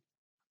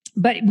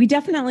 but we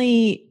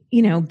definitely,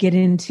 you know, get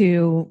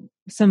into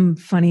some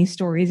funny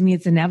stories. I mean,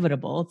 it's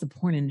inevitable. It's the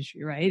porn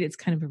industry, right? It's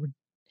kind of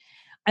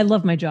I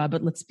love my job,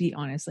 but let's be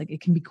honest, like, it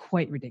can be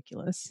quite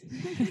ridiculous.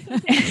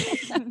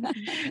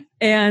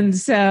 And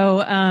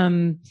so,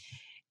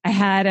 I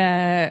had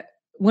a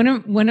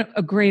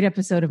great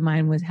episode of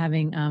mine was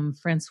having,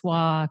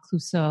 Francois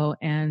Clouseau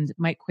and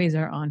Mike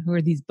Quasar on, who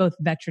are these both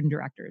veteran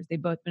directors.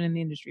 They've both been in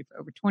the industry for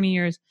over 20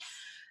 years,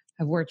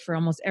 have worked for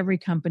almost every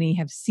company,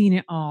 have seen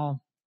it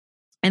all.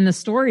 And the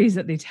stories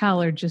that they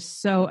tell are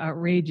just so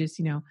outrageous.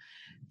 You know,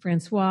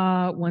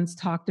 Francois once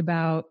talked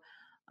about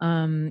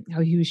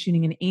how he was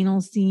shooting an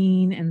anal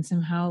scene and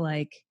somehow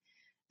like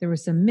there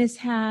was some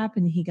mishap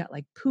and he got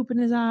like poop in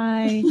his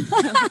eye.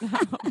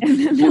 And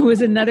then there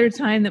was another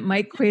time that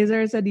Mike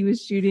Quasar said he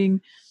was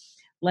shooting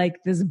like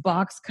this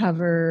box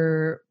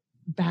cover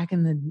back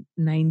in the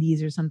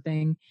 90s or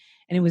something.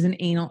 And it was an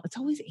anal. It's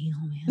always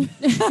anal, man.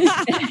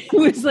 It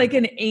was like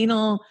an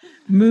anal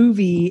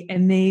movie.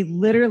 And they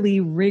literally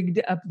rigged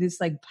up this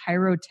like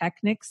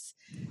pyrotechnics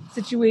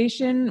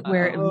situation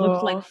where it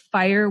looked like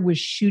fire was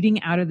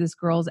shooting out of this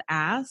girl's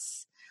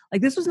ass.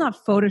 Like this was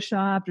not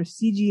photoshopped or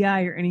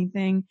CGI or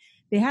anything.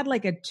 They had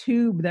like a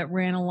tube that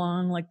ran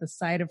along like the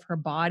side of her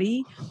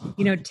body,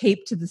 you know,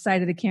 taped to the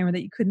side of the camera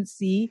that you couldn't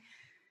see,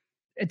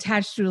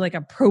 attached to like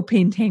a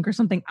propane tank or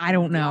something. I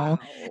don't know.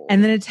 Wow.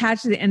 And then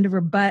attached to the end of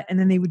her butt. And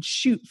then they would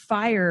shoot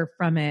fire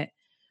from it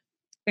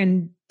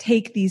and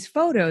take these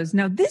photos.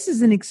 Now, this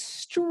is an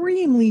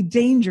extremely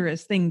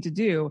dangerous thing to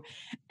do.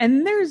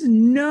 And there's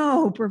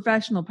no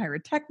professional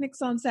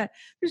pyrotechnics on set.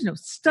 There's no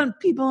stunt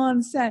people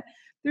on set.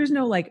 There's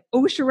no like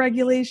OSHA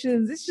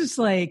regulations. It's just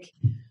like,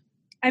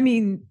 I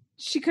mean,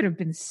 she could have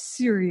been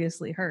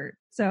seriously hurt.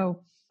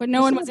 So, but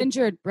no one was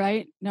injured,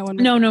 right?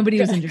 Nobody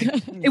was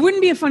injured. It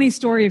wouldn't be a funny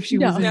story if she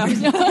was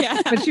injured,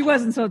 but she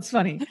wasn't, so it's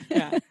funny.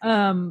 Yeah.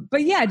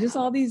 But yeah, just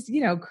all these,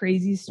 you know,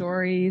 crazy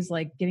stories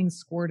like getting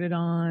squirted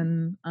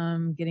on,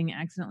 getting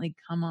accidentally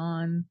come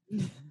on.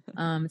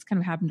 It's kind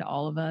of happened to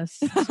all of us.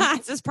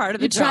 It's just part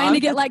of the job. You're trying to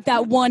get like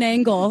that one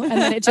angle, and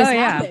then it just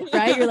happened,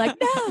 right? You're like,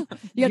 no,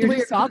 you have to wear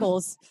your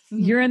goggles.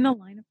 You're in the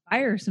line of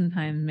fire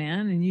sometimes,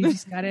 man, and you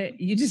just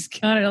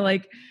gotta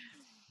like.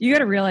 You got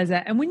to realize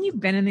that. And when you've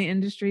been in the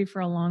industry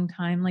for a long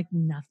time, like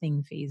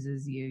nothing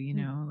phases you, you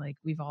know, like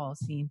we've all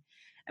seen.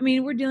 I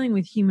mean, we're dealing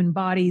with human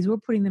bodies. We're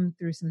putting them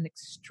through some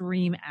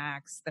extreme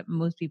acts that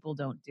most people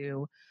don't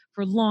do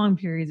for long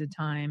periods of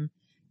time.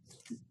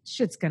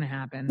 Shit's going to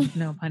happen.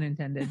 No pun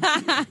intended.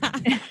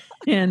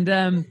 And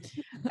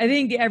I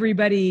think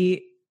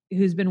everybody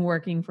who's been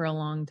working for a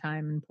long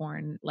time in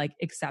porn, like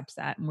accepts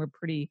that. And we're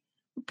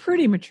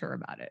pretty mature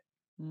about it.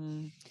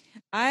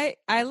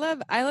 I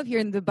love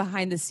hearing the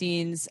behind the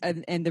scenes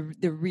and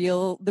the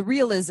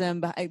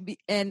realism,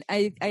 and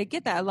I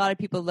get that a lot of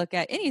people look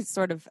at any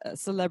sort of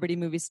celebrity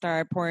movie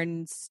star,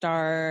 porn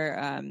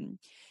star,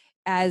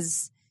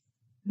 as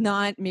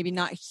maybe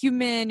not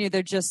human, or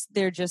they're just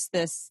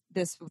this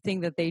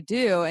thing that they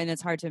do, and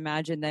it's hard to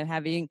imagine them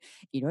having,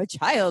 you know, a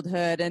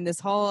childhood and this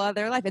whole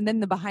other life, and then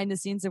the behind the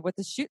scenes of what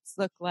the shoots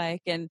look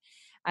like. And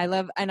I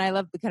love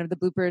the kind of the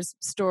bloopers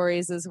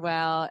stories as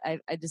well.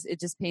 It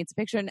just paints a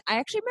picture. And I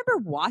actually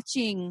remember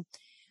watching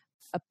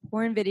a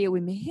porn video.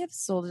 We may have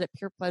sold it at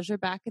Pure Pleasure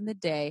back in the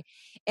day,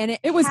 and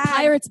it was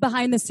Pirates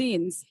behind the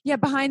scenes. Yeah,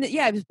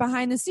 it was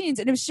behind the scenes,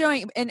 and it was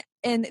showing and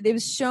it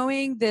was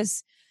showing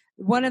this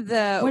one of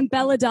the when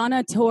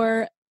Belladonna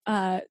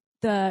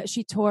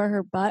she tore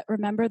her butt.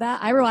 Remember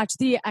that? I watched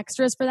the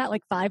extras for that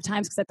like 5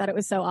 times because I thought it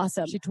was so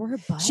awesome. She tore her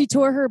butt. She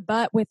tore her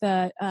butt with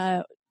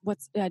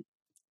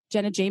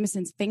Jenna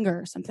Jameson's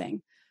finger or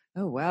something.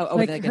 Oh wow! Oh,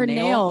 like her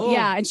nail. Oh.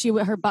 Yeah, and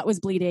her butt was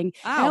bleeding.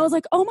 Ow. And I was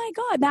like, oh my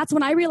god! That's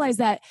when I realized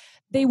that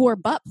they wore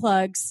butt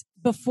plugs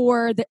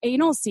before the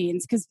anal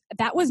scenes, because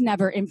that was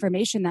never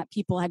information that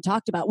people had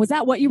talked about. Was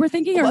that what you were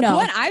thinking, or no?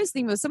 What I was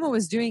thinking was someone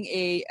was doing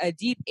a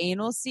deep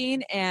anal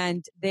scene,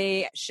 and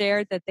they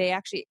shared that they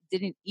actually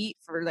didn't eat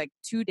for like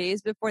 2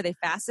 days before they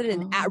fasted,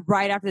 and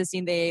right after the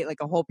scene, they ate like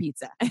a whole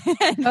pizza.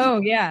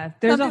 Oh yeah,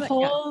 there's a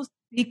whole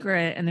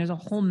secret and there's a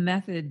whole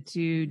method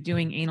to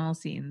doing anal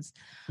scenes.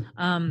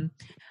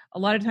 A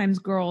lot of times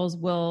girls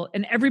will,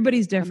 and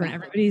everybody's different.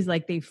 Everybody's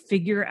like, they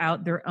figure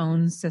out their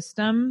own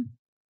system.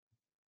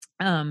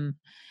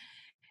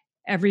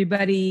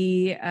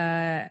 Everybody,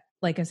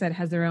 like I said,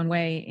 has their own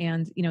way.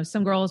 And, you know,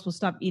 some girls will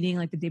stop eating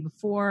like the day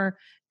before.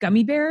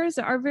 Gummy bears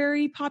are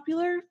very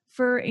popular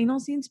for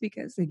anal scenes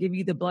because they give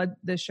you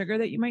the sugar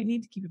that you might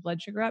need to keep your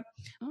blood sugar up,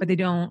 but they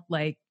don't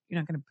like, you're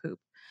not going to poop.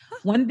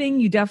 One thing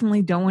you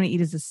definitely don't want to eat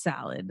is a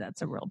salad.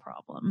 That's a real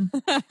problem.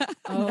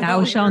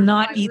 Thou shall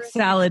not eat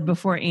salad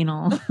before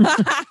anal.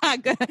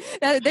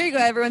 There you go,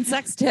 everyone.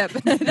 Sex tip.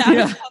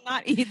 Thou shall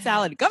not eat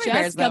salad. Gummy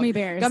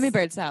bears. Gummy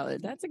bear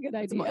salad. That's a good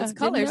idea. It's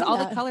colors, all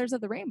the colors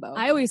of the rainbow.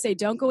 I always say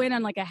don't go in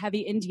on like a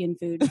heavy Indian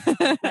food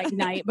like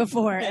night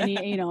before any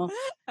anal.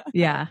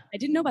 Yeah. I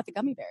didn't know about the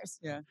gummy bears.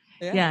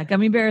 Yeah.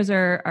 Gummy bears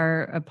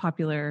are a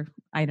popular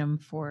item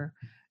for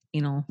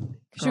anal girls.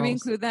 Should we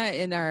include that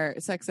in our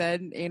sex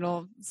ed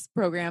anal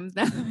programs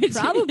now?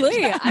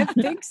 Probably. I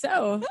think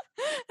so.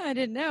 I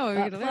didn't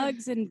know.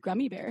 Plugs and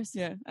gummy bears.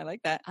 Yeah, I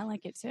like that. I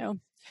like it too.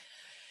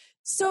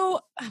 So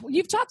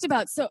you've talked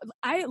about,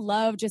 I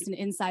love just an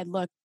inside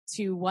look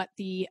to what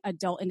the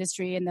adult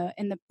industry and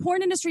the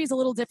porn industry is a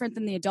little different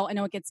than the adult. I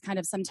know it gets kind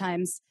of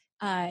sometimes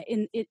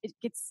it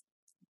gets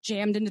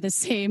jammed into the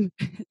same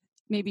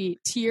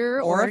maybe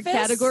tier or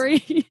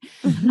category.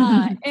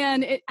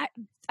 And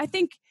I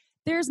think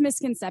there's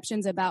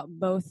misconceptions about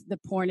both the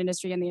porn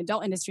industry and the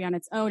adult industry on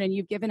its own. And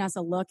you've given us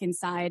a look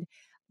inside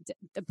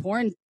the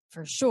porn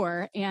for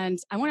sure. And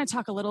I want to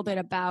talk a little bit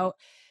about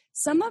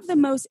some of the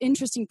most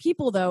interesting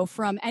people, though,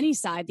 from any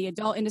side, the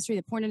adult industry,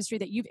 the porn industry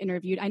that you've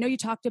interviewed. I know you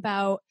talked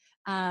about,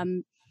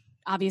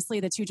 obviously,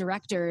 the 2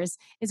 directors.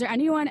 Is there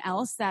anyone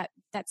else that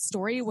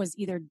story was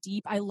either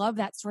deep? I love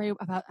that story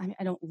about,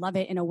 I don't love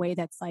it in a way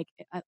that's like,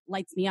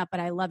 lights me up, but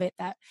I love it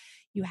that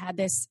you had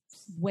this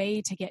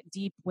way to get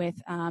deep with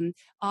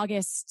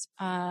August.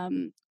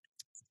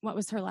 What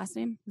was her last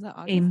name? Was that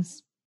August?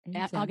 Ames.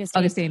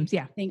 August Ames,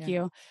 yeah. Thank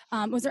you.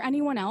 Was there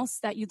anyone else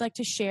that you'd like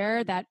to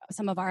share that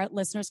some of our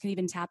listeners can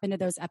even tap into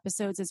those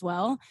episodes as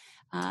well?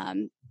 I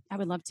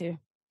would love to.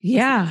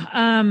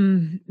 Yeah.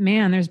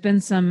 Man, there's been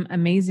some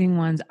amazing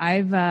ones.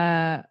 I've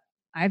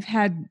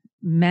had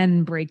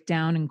men break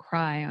down and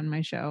cry on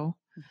my show,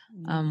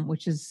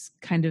 which is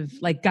kind of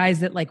like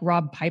guys that like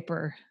Rob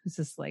Piper is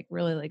this like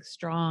really like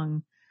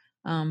strong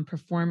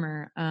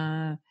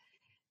performer.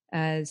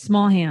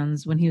 Small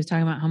Hands, when he was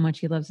talking about how much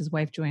he loves his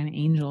wife, Joanna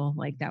Angel,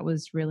 like that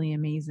was really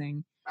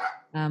amazing.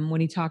 When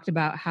he talked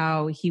about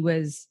how he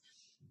was,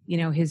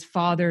 his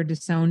father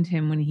disowned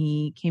him when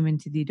he came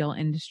into the adult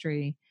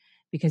industry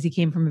because he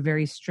came from a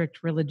very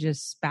strict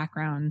religious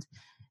background,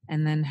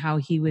 and then how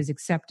he was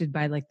accepted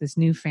by like this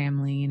new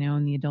family,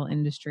 in the adult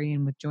industry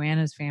and with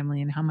Joanna's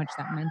family, and how much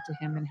that meant to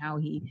him and how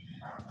he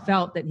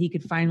felt that he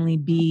could finally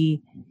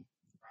be,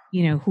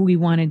 who he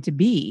wanted to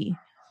be.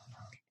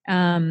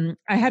 I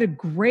had a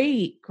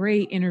great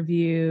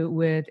interview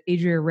with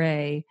Adria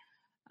Ray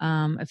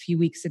a few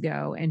weeks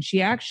ago, and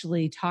she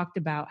actually talked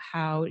about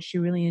how she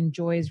really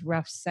enjoys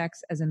rough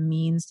sex as a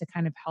means to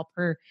kind of help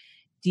her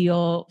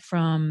deal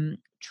from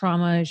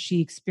trauma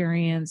she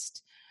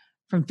experienced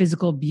from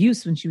physical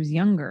abuse when she was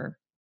younger.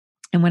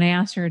 And when I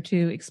asked her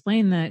to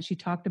explain that, she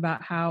talked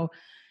about how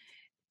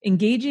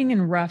engaging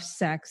in rough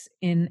sex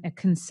in a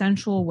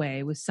consensual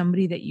way with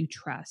somebody that you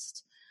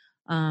trust,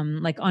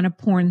 like on a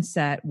porn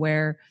set,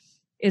 where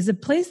is a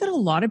place that a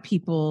lot of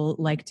people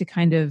like to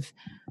kind of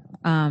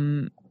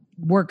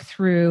work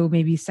through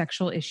maybe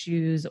sexual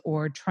issues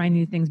or try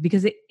new things,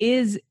 because it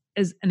is,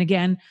 and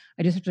again,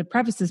 I just have to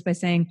preface this by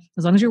saying,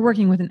 as long as you're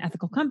working with an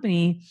ethical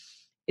company,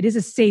 it is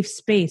a safe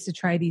space to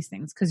try these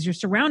things because you're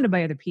surrounded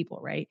by other people,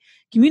 right?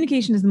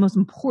 Communication is the most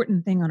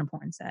important thing on a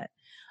porn set.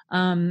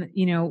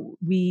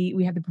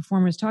 We have the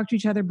performers talk to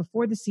each other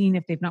before the scene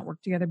if they've not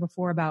worked together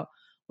before about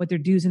what their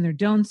do's and their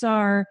don'ts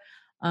are.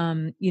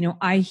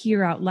 I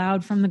hear out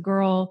loud from the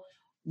girl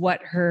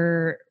what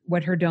her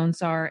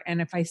don'ts are.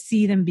 And if I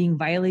see them being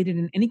violated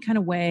in any kind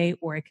of way,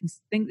 or I can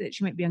think that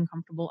she might be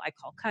uncomfortable, I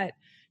call cut.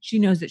 She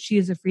knows that she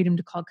has the freedom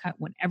to call cut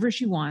whenever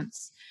she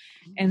wants.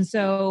 And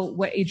so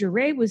what Adria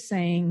Ray was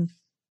saying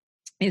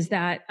is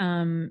that,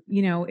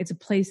 it's a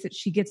place that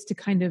she gets to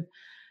kind of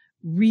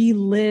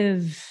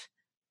relive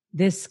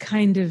this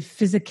kind of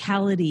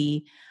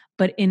physicality,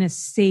 but in a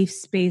safe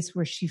space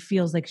where she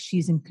feels like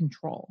she's in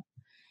control.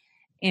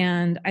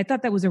 And I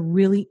thought that was a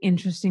really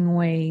interesting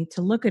way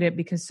to look at it,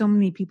 because so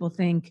many people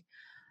think,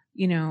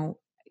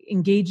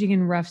 engaging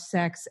in rough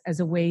sex as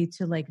a way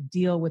to like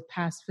deal with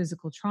past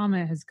physical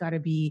trauma has got to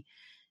be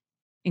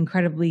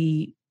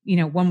incredibly,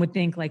 one would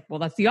think like, well,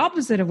 that's the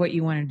opposite of what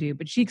you want to do.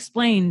 But she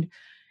explained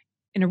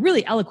in a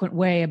really eloquent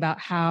way about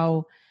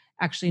how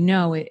actually,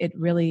 no, it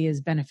really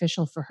is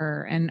beneficial for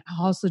her. And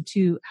also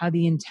too, how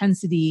the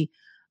intensity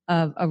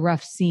of a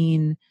rough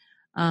scene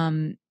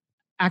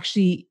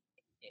actually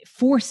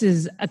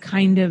forces a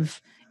kind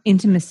of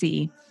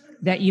intimacy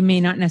that you may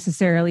not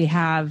necessarily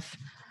have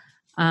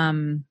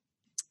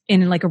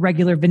in like a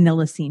regular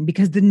vanilla scene,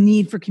 because the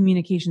need for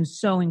communication is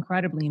so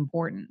incredibly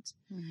important.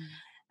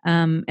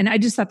 Mm-hmm. And I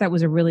just thought that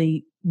was a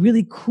really,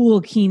 really cool,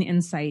 keen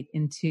insight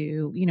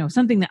into,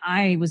 something that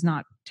I was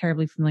not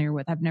terribly familiar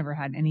with. I've never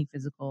had any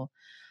physical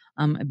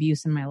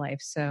abuse in my life.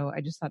 So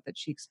I just thought that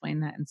she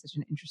explained that in such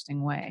an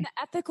interesting way. And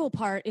the ethical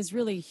part is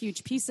really a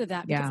huge piece of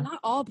that, because not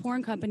all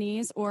porn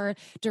companies or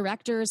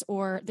directors,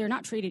 or they're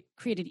not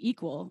created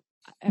equal.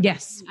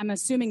 Yes. I'm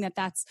assuming that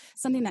that's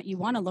something that you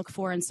want to look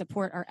for and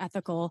support our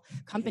ethical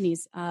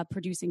companies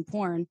producing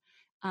porn.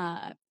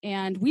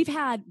 And we've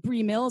had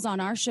Bree Mills on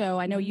our show.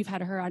 I know you've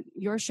had her on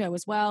your show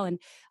as well.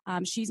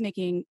 And she's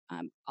making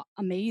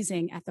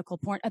amazing ethical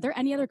porn. Are there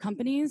any other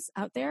companies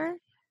out there?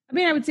 I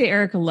mean, I would say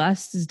Erica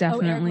Lust is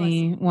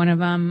definitely one of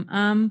them.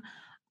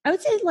 I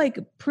would say like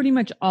pretty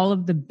much all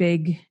of the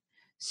big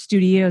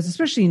studios,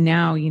 especially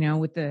now,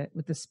 with the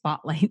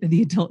spotlight that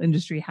the adult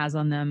industry has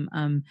on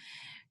them.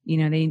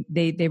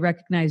 They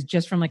recognize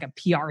just from like a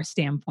PR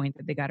standpoint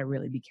that they got to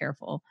really be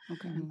careful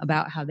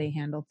about how they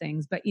handle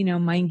things. But,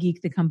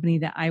 MindGeek, the company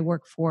that I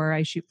work for,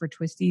 I shoot for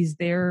Twisties,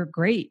 they're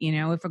great.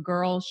 If a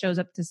girl shows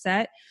up to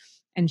set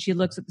and she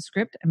looks at the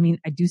script, I mean,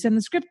 I do send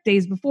the script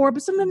days before,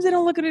 but sometimes they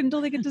don't look at it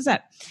until they get to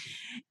set.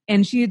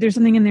 And there's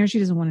something in there she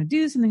doesn't want to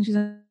do, something she's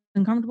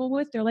uncomfortable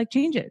with. They're like,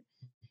 change it.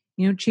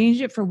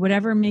 Change it for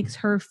whatever makes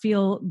her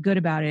feel good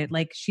about it.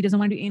 Like, she doesn't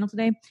want to do anal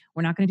today.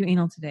 We're not going to do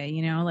anal today.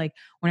 Like,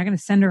 we're not going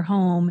to send her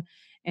home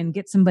and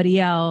get somebody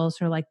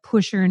else, or like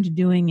push her into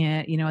doing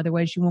it,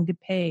 otherwise she won't get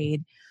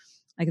paid,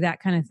 like that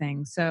kind of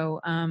thing.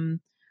 So,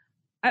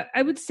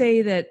 I would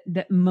say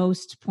that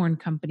most porn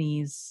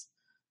companies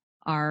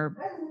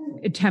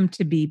attempt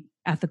to be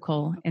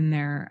ethical in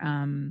their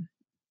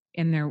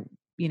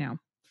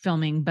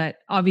filming, but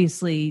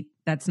obviously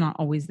that's not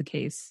always the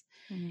case.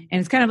 And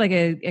it's kind of like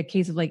a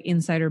case of like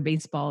insider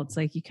baseball. It's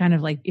like you kind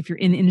of like, if you're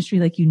in the industry,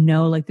 like,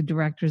 like the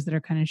directors that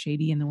are kind of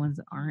shady and the ones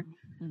that aren't.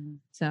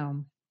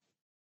 So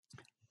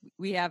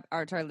we have to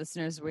our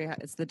listeners,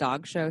 it's the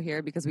dog show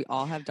here because we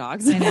all have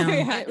dogs. I know.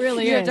 It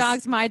really Your is.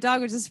 dogs. My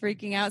dog was just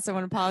freaking out, so I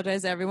want to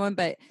apologize to everyone,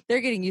 but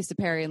they're getting used to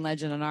Perry and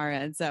Legend on our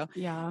end. So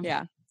yeah.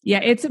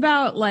 It's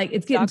about like,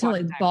 it's getting to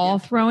like ball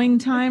throwing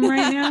time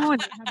right now.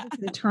 And I have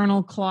this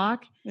eternal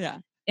clock. Yeah.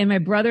 And my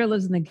brother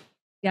lives in the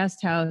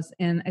guest house,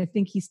 and I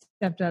think he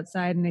stepped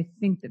outside, and I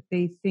think that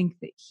they think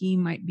that he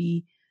might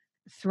be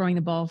throwing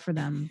the ball for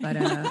them, but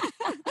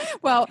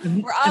well,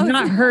 I've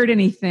not heard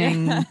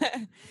anything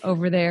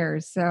over there,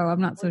 so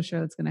I'm not so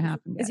sure it's going to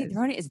happen, guys. Is he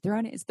throwing it? Is he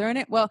throwing it? Is he throwing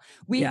it? Well,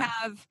 we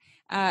have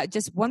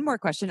just one more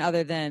question,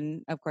 other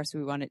than, of course,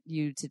 we wanted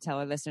you to tell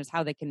our listeners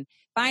how they can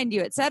find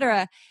you,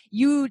 etc.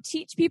 You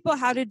teach people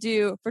how to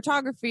do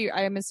photography.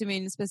 I am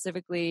assuming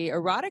specifically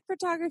erotic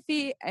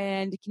photography.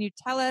 And can you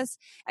tell us,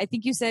 I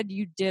think you said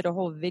you did a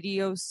whole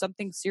video,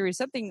 something series,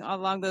 something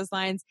along those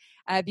lines.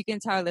 If you can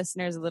tell our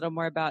listeners a little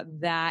more about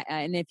that,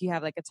 and if you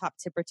have like a top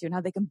tip or two and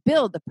how they can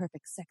build the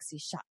perfect sexy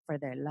shot for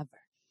their lover.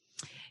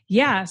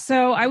 Yeah.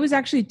 So I was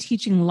actually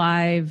teaching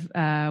live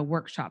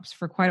workshops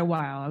for quite a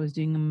while. I was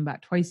doing them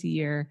about twice a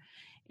year,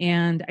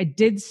 and I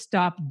did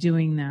stop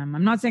doing them.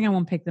 I'm not saying I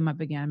won't pick them up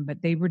again,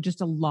 but they were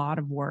just a lot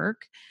of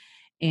work.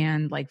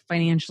 And like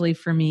financially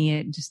for me,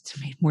 it just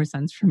made more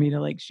sense for me to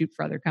like shoot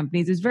for other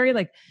companies. It's very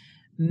like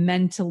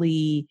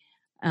mentally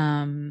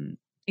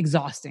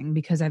exhausting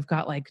because I've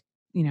got like,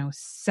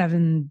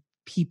 7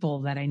 people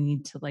that I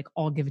need to like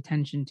all give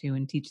attention to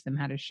and teach them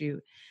how to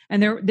shoot.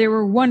 And they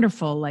were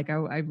wonderful. Like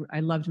I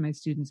loved my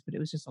students, but it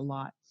was just a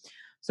lot.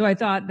 So I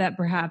thought that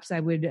perhaps I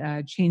would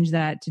change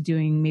that to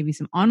doing maybe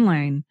some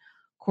online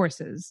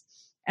courses.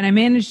 And I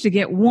managed to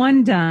get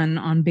one done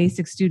on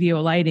basic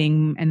studio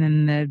lighting, and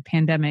then the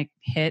pandemic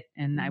hit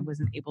and I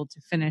wasn't able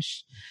to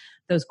finish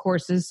those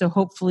courses. So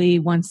hopefully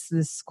once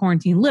this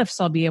quarantine lifts,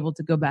 I'll be able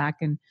to go back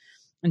and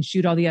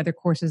shoot all the other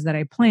courses that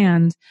I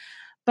planned.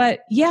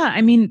 But yeah,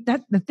 I mean,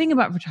 the thing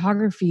about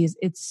photography is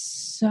it's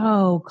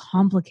so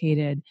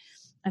complicated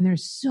and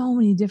there's so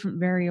many different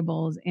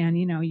variables, and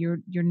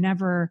you're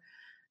never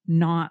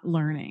not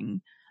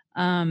learning.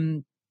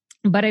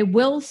 But I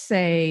will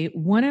say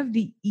one of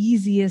the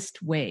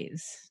easiest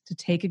ways to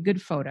take a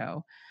good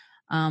photo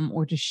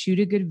or to shoot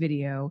a good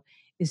video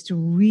is to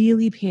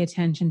really pay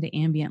attention to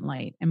ambient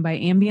light. And by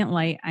ambient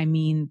light, I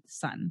mean the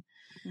sun.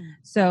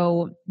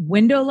 So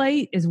window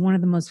light is one of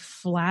the most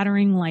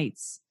flattering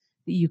lights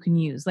that you can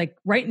use. Like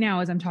right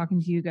now, as I'm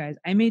talking to you guys,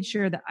 I made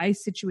sure that I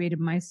situated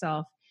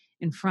myself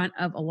in front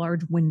of a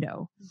large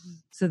window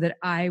so that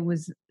I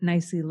was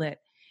nicely lit.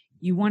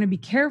 You want to be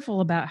careful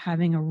about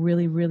having a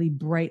really, really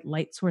bright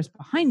light source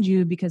behind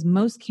you, because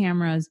most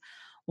cameras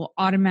will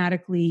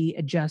automatically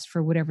adjust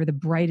for whatever the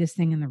brightest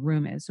thing in the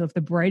room is. So if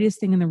the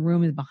brightest thing in the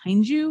room is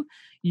behind you,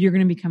 you're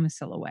going to become a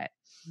silhouette.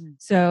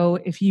 So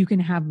if you can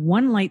have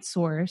one light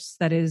source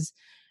that is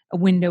a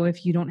window,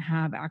 if you don't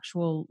have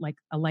actual like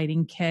a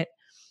lighting kit,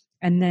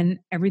 and then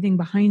everything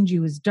behind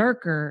you is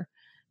darker,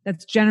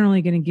 that's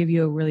generally going to give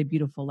you a really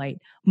beautiful light.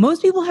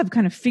 Most people have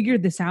kind of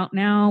figured this out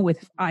now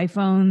with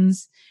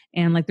iPhones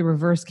and like the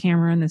reverse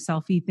camera and the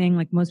selfie thing.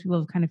 Like most people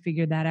have kind of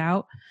figured that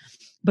out.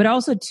 But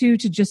also too,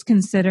 to just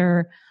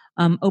consider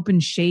open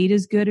shade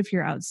is good if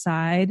you're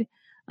outside.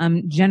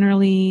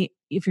 Generally,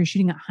 if you're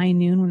shooting at high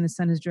noon when the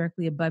sun is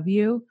directly above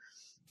you,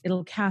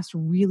 it'll cast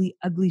really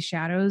ugly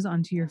shadows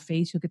onto your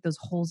face. You'll get those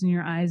holes in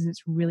your eyes and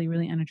it's really,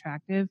 really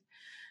unattractive.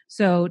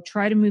 So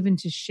try to move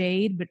into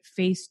shade, but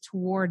face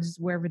towards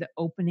wherever the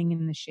opening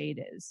in the shade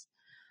is.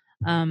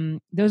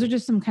 Those are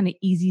just some kind of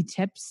easy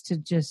tips to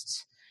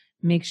just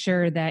make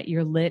sure that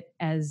you're lit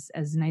as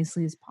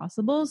nicely as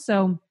possible.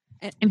 So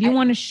if you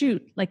want to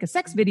shoot like a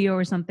sex video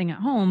or something at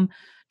home,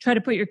 try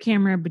to put your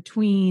camera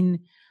between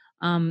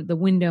the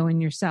window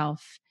and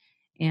yourself,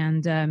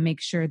 and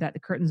make sure that the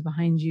curtains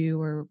behind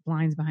you or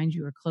blinds behind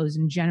you are closed.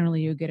 And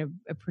generally you'll get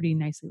a pretty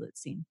nicely lit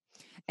scene.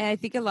 And I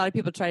think a lot of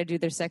people try to do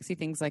their sexy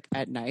things like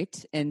at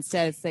night.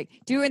 Instead, it's like,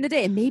 do it in the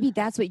day. And maybe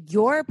that's what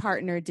your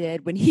partner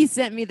did when he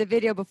sent me the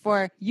video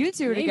before you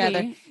two were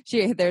together.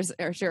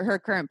 Her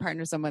current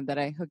partner, someone that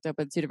I hooked up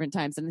with 2 different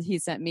times, and he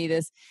sent me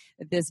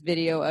this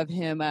video of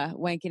him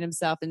wanking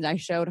himself, and I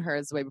showed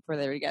her the way before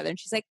they were together. And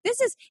she's like,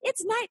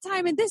 it's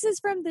nighttime, and this is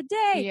from the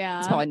day. Yeah.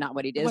 It's probably not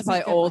what he did. It's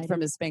probably old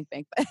from his spank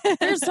bank.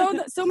 There's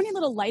so many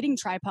little lighting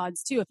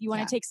tripods too. If you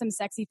want to take some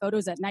sexy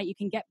photos at night, you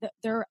can get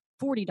they're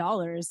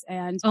 $40.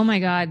 And oh my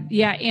God.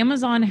 Yeah.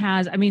 Amazon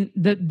has, I mean,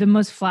 the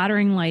most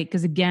flattering light,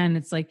 because again,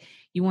 it's like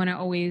you want to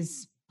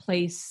always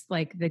place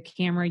like the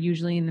camera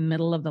usually in the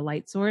middle of the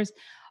light source,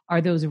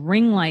 are those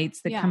ring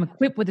lights that come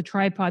equipped with a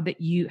tripod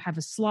that you have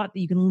a slot that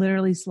you can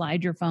literally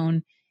slide your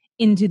phone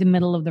into the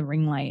middle of the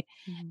ring light.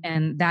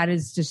 And that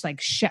is just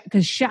like,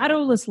 because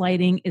shadowless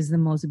lighting is the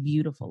most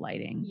beautiful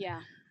lighting. Yeah.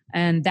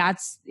 And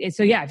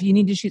so yeah, if you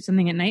need to shoot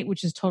something at night,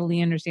 which is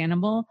totally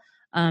understandable,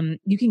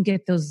 you can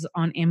get those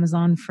on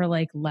Amazon for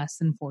like less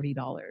than $40.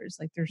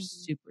 Like they're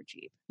super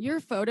cheap. Your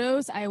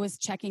photos, I was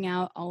checking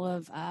out all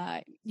of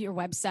your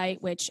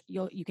website, which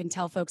you can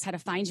tell folks how to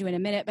find you in a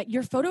minute, but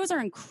your photos are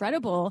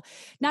incredible.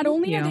 Not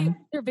only are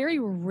they're very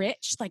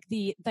rich, like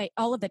the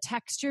all of the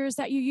textures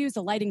that you use,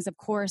 the lighting's of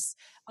course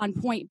on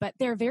point, but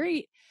they're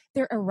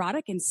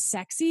erotic and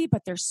sexy,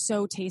 but they're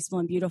so tasteful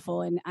and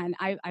beautiful. And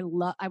I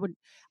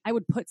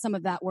would put some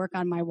of that work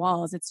on my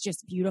walls. It's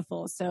just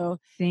beautiful. So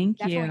thank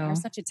you. You're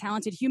such a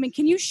talented human.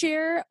 Can you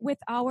share with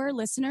our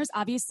listeners,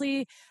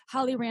 obviously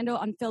Holly Randall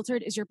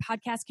Unfiltered is your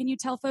podcast. Can you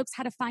tell folks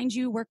how to find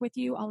you, work with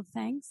you, all the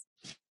things?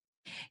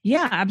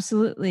 Yeah,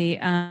 absolutely.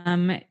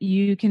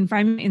 You can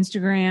find me on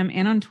Instagram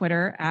and on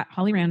Twitter at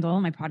Holly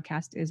Randall. My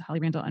podcast is Holly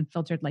Randall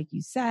Unfiltered, like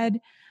you said.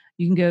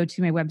 You can go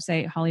to my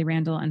website,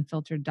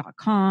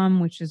 hollyrandallunfiltered.com,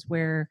 which is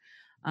where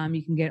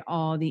you can get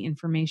all the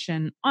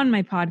information on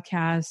my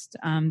podcast,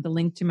 the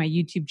link to my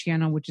YouTube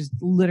channel, which is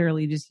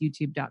literally just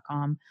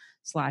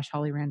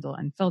youtube.com/Holly Randall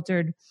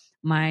Unfiltered.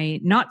 My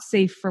not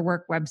safe for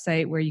work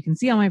website, where you can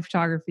see all my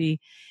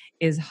photography,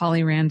 is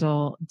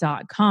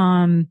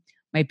hollyrandall.com.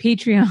 My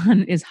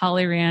Patreon is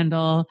Holly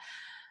Randall.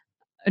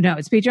 No,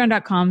 it's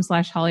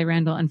patreon.com/Holly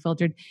Randall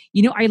Unfiltered.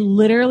 You know, I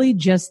literally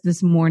just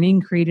this morning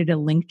created a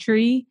link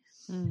tree,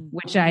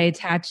 which I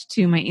attached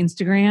to my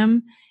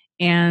Instagram.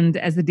 And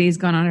as the days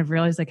gone on, I've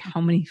realized like how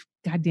many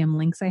goddamn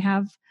links I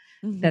have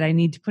that I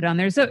need to put on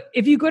there. So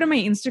if you go to my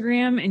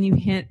Instagram and you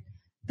hit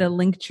the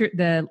link,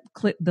 the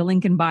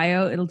link in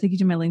bio, it'll take you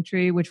to my link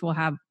tree, which will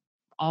have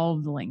all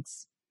of the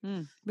links.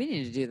 We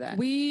need to do that.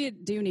 We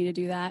do need to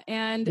do that.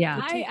 And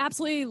I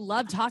absolutely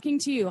love talking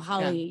to you,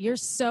 Holly. You're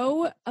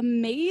so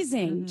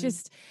amazing.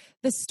 Just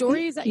the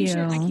stories that you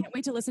share. I can't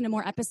wait to listen to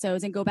more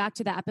episodes and go back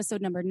to that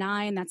episode number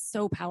 9. That's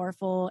so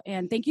powerful.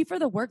 And thank you for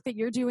the work that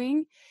you're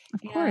doing.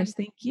 Of course.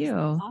 Thank you.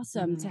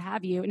 Awesome to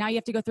have you. Now you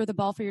have to go throw the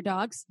ball for your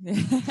dogs.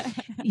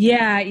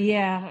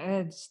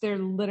 Yeah. They're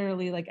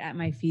literally like at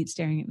my feet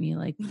staring at me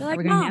like, are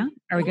we going now?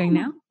 Are we going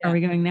now? Are we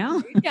going now?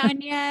 Are you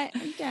done yet?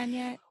 Are you done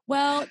yet?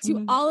 Well,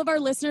 to all of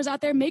our listeners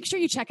out there, make sure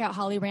you check out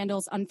Holly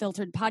Randall's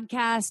Unfiltered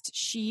podcast.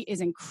 She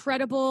is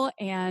incredible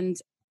and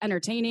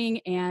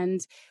entertaining, and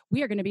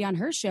we are going to be on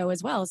her show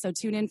as well. So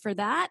tune in for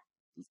that.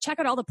 Check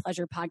out all the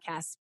pleasure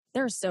podcasts.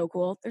 They're so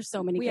cool. There's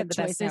so many good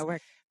choices.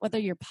 Whether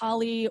you're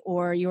poly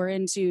or you're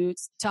into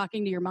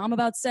talking to your mom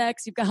about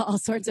sex, you've got all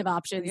sorts of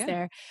options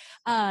there.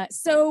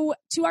 So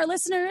to our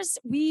listeners,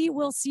 we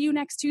will see you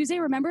next Tuesday.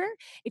 Remember,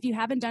 if you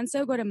haven't done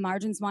so, go to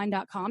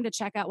marginswine.com to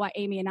check out why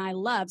Amy and I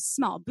love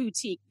small,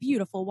 boutique,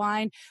 beautiful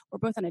wine. We're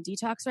both on a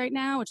detox right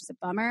now, which is a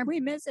bummer. We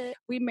miss it.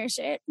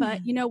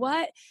 But you know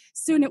what?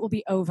 Soon it will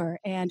be over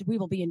and we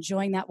will be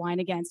enjoying that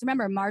wine again. So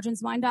remember,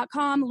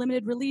 marginswine.com,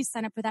 limited release.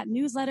 Sign up for that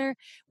newsletter.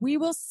 We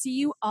will see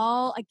you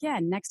all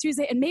again next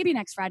Tuesday and maybe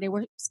next Friday.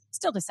 We're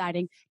still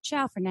deciding.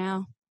 Ciao for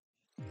now.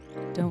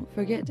 Don't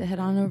forget to head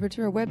on over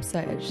to our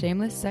website at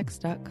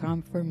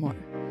shamelesssex.com for more.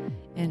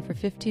 And for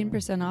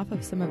 15% off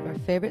of some of our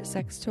favorite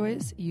sex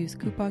toys, use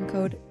coupon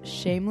code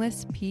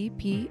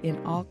SHAMELESSPP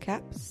in all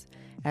caps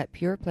at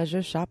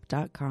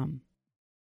purepleasureshop.com.